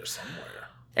out there somewhere.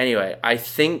 Anyway, I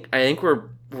think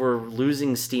we're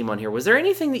losing steam on here. Was there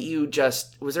anything that you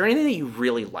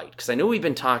really liked? Because I know we've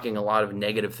been talking a lot of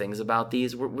negative things about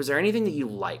these. Was there anything that you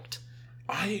liked?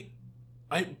 I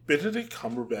Benedict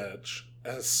Cumberbatch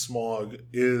as Smaug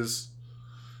is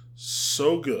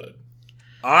so good.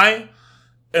 I've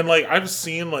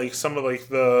seen like some of like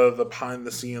the behind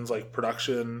the scenes like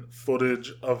production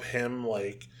footage of him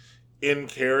like in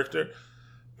character.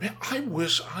 Man, I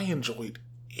wish I enjoyed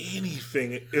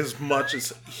anything as much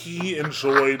as he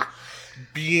enjoyed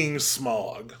being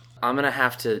Smaug. I'm gonna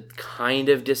have to kind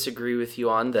of disagree with you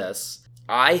on this.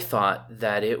 I thought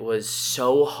that it was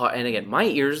so hard, and again, my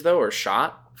ears though are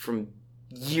shot from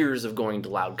years of going to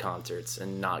loud concerts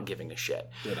and not giving a shit.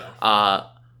 You know.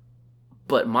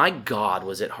 But my God,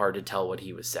 was it hard to tell what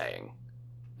he was saying.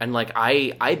 And like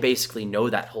I basically know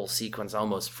that whole sequence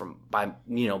almost by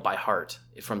heart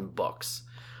from the books.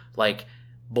 Like,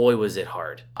 boy, was it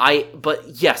hard. But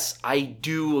yes, I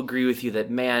do agree with you that,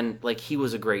 man, like, he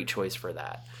was a great choice for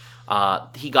that.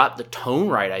 He got the tone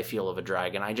right, I feel, of a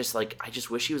dragon. I just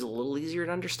wish he was a little easier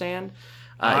to understand.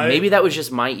 Maybe that was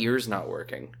just my ears not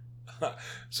working.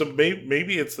 So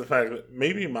maybe it's the fact that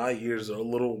maybe my ears are a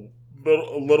little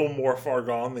more far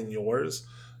gone than yours.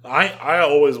 I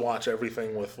always watch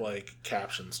everything with like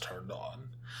captions turned on.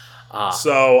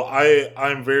 So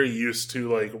I'm very used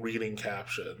to like reading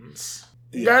captions.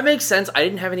 Yeah. That makes sense. I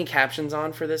didn't have any captions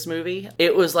on for this movie.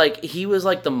 It was like he was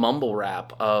like the mumble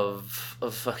rap of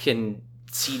fucking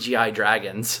CGI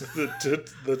dragons.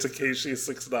 the Takeshi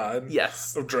 6ix9ine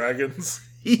yes. of dragons.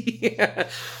 Yeah.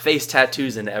 Face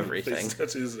tattoos and everything. Face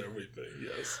tattoos and everything,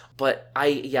 yes. But I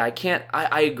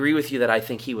agree with you that I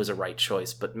think he was a right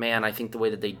choice. But man, I think the way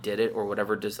that they did it, or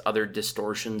whatever other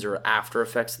distortions or after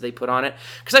effects that they put on it,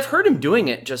 because I've heard him doing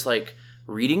it just like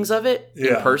readings of it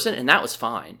in person, and that was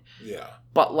fine. Yeah.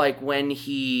 But like when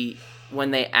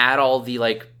they add all the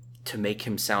like to make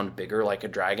him sound bigger like a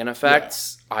dragon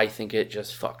effects, I think it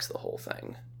just fucks the whole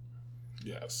thing.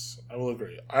 Yes, I will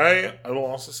agree. I will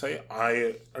also say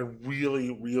I really,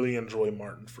 really enjoy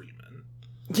Martin Freeman.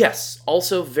 Yes,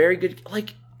 also very good.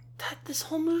 Like that, this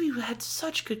whole movie had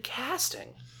such good casting.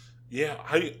 Yeah,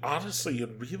 I honestly,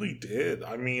 it really did.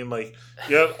 I mean, like,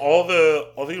 you had all the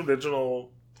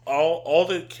original, all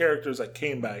the characters that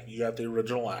came back. You got the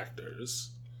original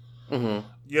actors. Mm-hmm.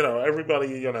 You know,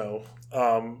 everybody. You know,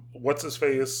 what's his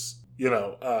face? You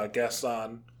know,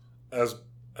 Gaston as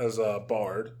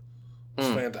Bard. It's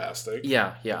fantastic.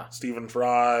 Yeah. Stephen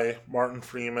Fry, Martin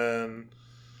Freeman,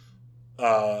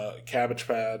 Cabbage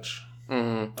Patch.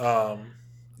 Mm-hmm.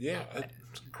 Yeah,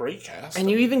 great cast. And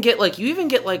you even get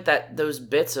like that those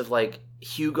bits of like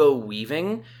Hugo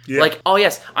Weaving. Yeah. Like, oh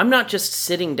yes, I'm not just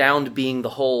sitting down to being the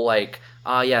whole like,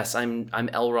 yes, I'm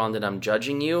Elrond and I'm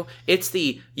judging you. It's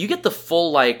you get the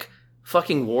full like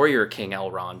fucking Warrior King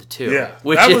Elrond too. Yeah,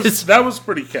 which that was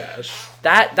pretty cash.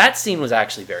 That scene was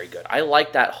actually very good. I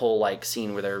like that whole like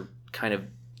scene where they're kind of,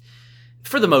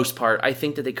 for the most part, I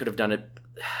think that they could have done it.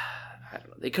 I don't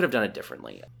know. They could have done it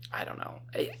differently. I don't know.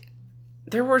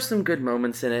 There were some good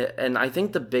moments in it, and I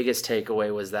think the biggest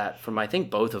takeaway was that from I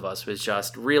think both of us was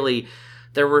just really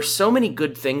there were so many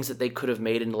good things that they could have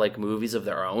made into like movies of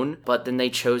their own, but then they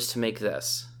chose to make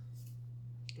this.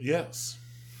 Yes.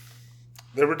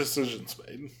 There were decisions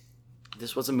made.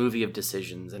 This was a movie of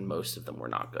decisions, and most of them were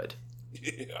not good.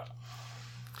 Yeah.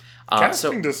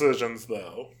 Casting decisions,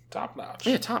 though, top notch.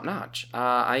 Yeah, top notch.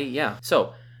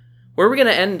 So, where are we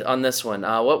gonna end on this one?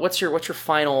 What's your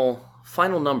final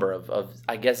number of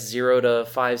I guess 0 to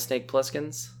 5 Snake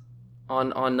Plisskens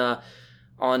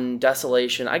on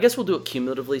Desolation? I guess we'll do it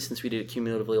cumulatively since we did it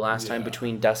cumulatively last time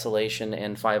between Desolation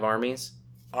and 5 Armies.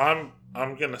 I'm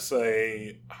gonna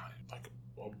say like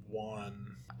a 1.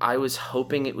 I was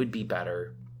hoping it would be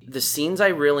better. The scenes I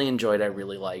really enjoyed, I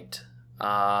really liked.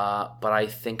 But I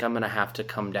think I'm gonna have to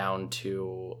come down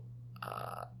to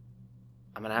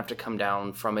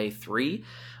from a 3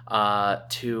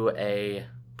 to a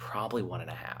probably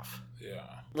 1.5. Yeah.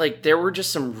 Like there were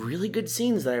just some really good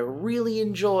scenes that I really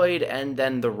enjoyed, and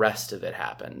then the rest of it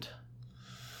happened.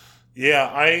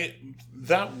 Yeah,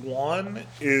 that 1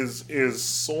 is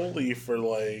solely for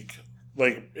like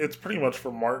it's pretty much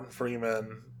for Martin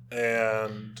Freeman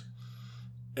and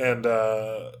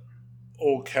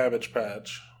old Cabbage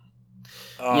Patch.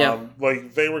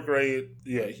 Like, they were great.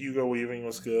 Yeah, Hugo Weaving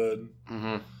was good.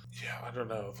 Mm-hmm. Yeah, I don't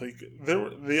know. Like,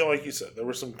 like you said, there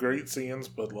were some great scenes,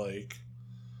 but like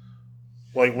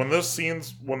when the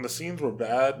scenes were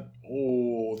bad,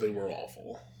 they were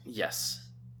awful. Yes,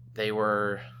 they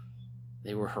were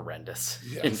horrendous.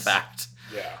 Yes. In fact.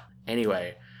 Yeah.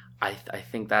 Anyway, I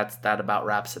think that about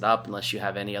wraps it up. Unless you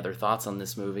have any other thoughts on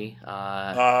this movie.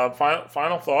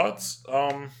 Final thoughts.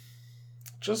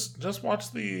 Just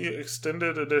watch the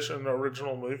extended edition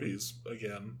original movies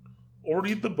again, or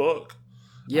read the book.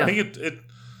 Yeah. I think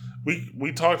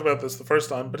we talked about this the first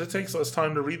time, but it takes less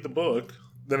time to read the book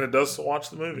than it does to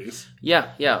watch the movies.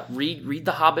 Yeah. Read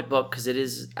the Hobbit book, because it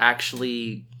is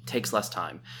actually takes less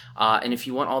time. And if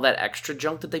you want all that extra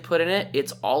junk that they put in it,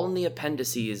 it's all in the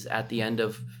appendices at the end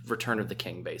of Return of the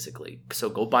King, basically. So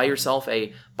go buy yourself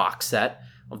a box set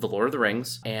of The Lord of the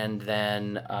Rings, and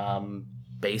then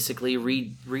basically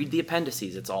read the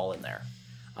appendices. It's all in there.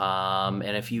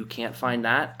 And if you can't find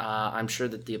that, I'm sure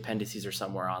that the appendices are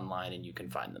somewhere online and you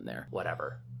can find them there.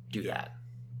 Whatever. Do that.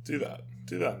 Do that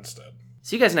instead.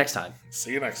 See you guys next time.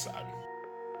 See you next time.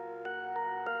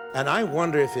 And I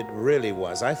wonder if it really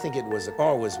was. I think it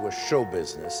always was show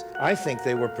business. I think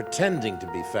they were pretending to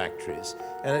be factories,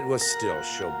 and it was still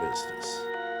show business.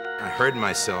 I heard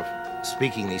myself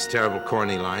speaking these terrible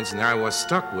corny lines, and there I was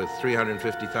stuck with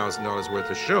 $350,000 worth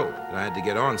of show that I had to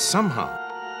get on somehow.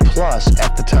 Plus,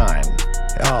 at the time,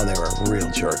 they were real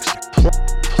jerks.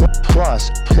 Plus,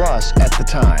 at the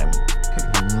time,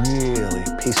 really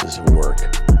pieces of work.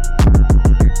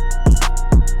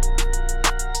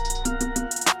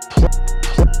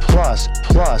 Plus,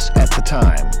 at the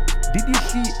time. Did you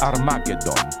see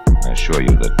Armageddon? I assure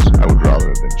you that I would rather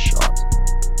have been shot.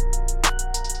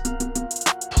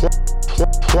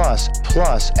 Plus,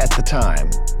 at the time.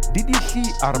 Did you see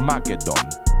Armageddon?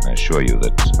 I assure you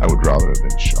that I would rather have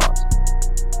been shot.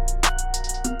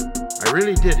 I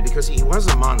really did, because he was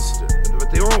a monster.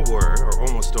 But they all were, or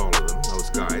almost all of them, those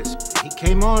guys. He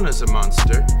came on as a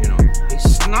monster, He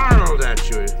snarled at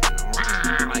you,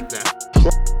 like that.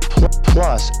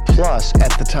 Plus,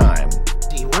 at the time.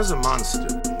 He was a monster,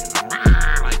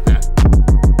 like that.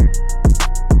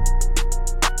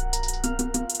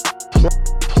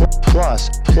 Plus,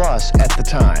 at the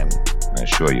time. I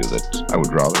assure you that I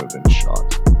would rather have been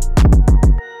shot.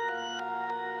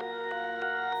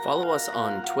 Follow us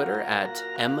on Twitter at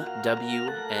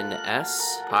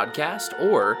MWNS Podcast,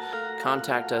 or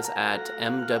contact us at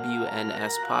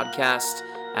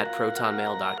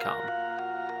MWNSpodcast@protonmail.com.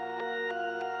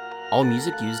 All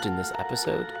music used in this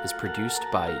episode is produced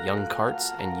by Young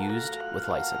Carts and used with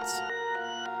license.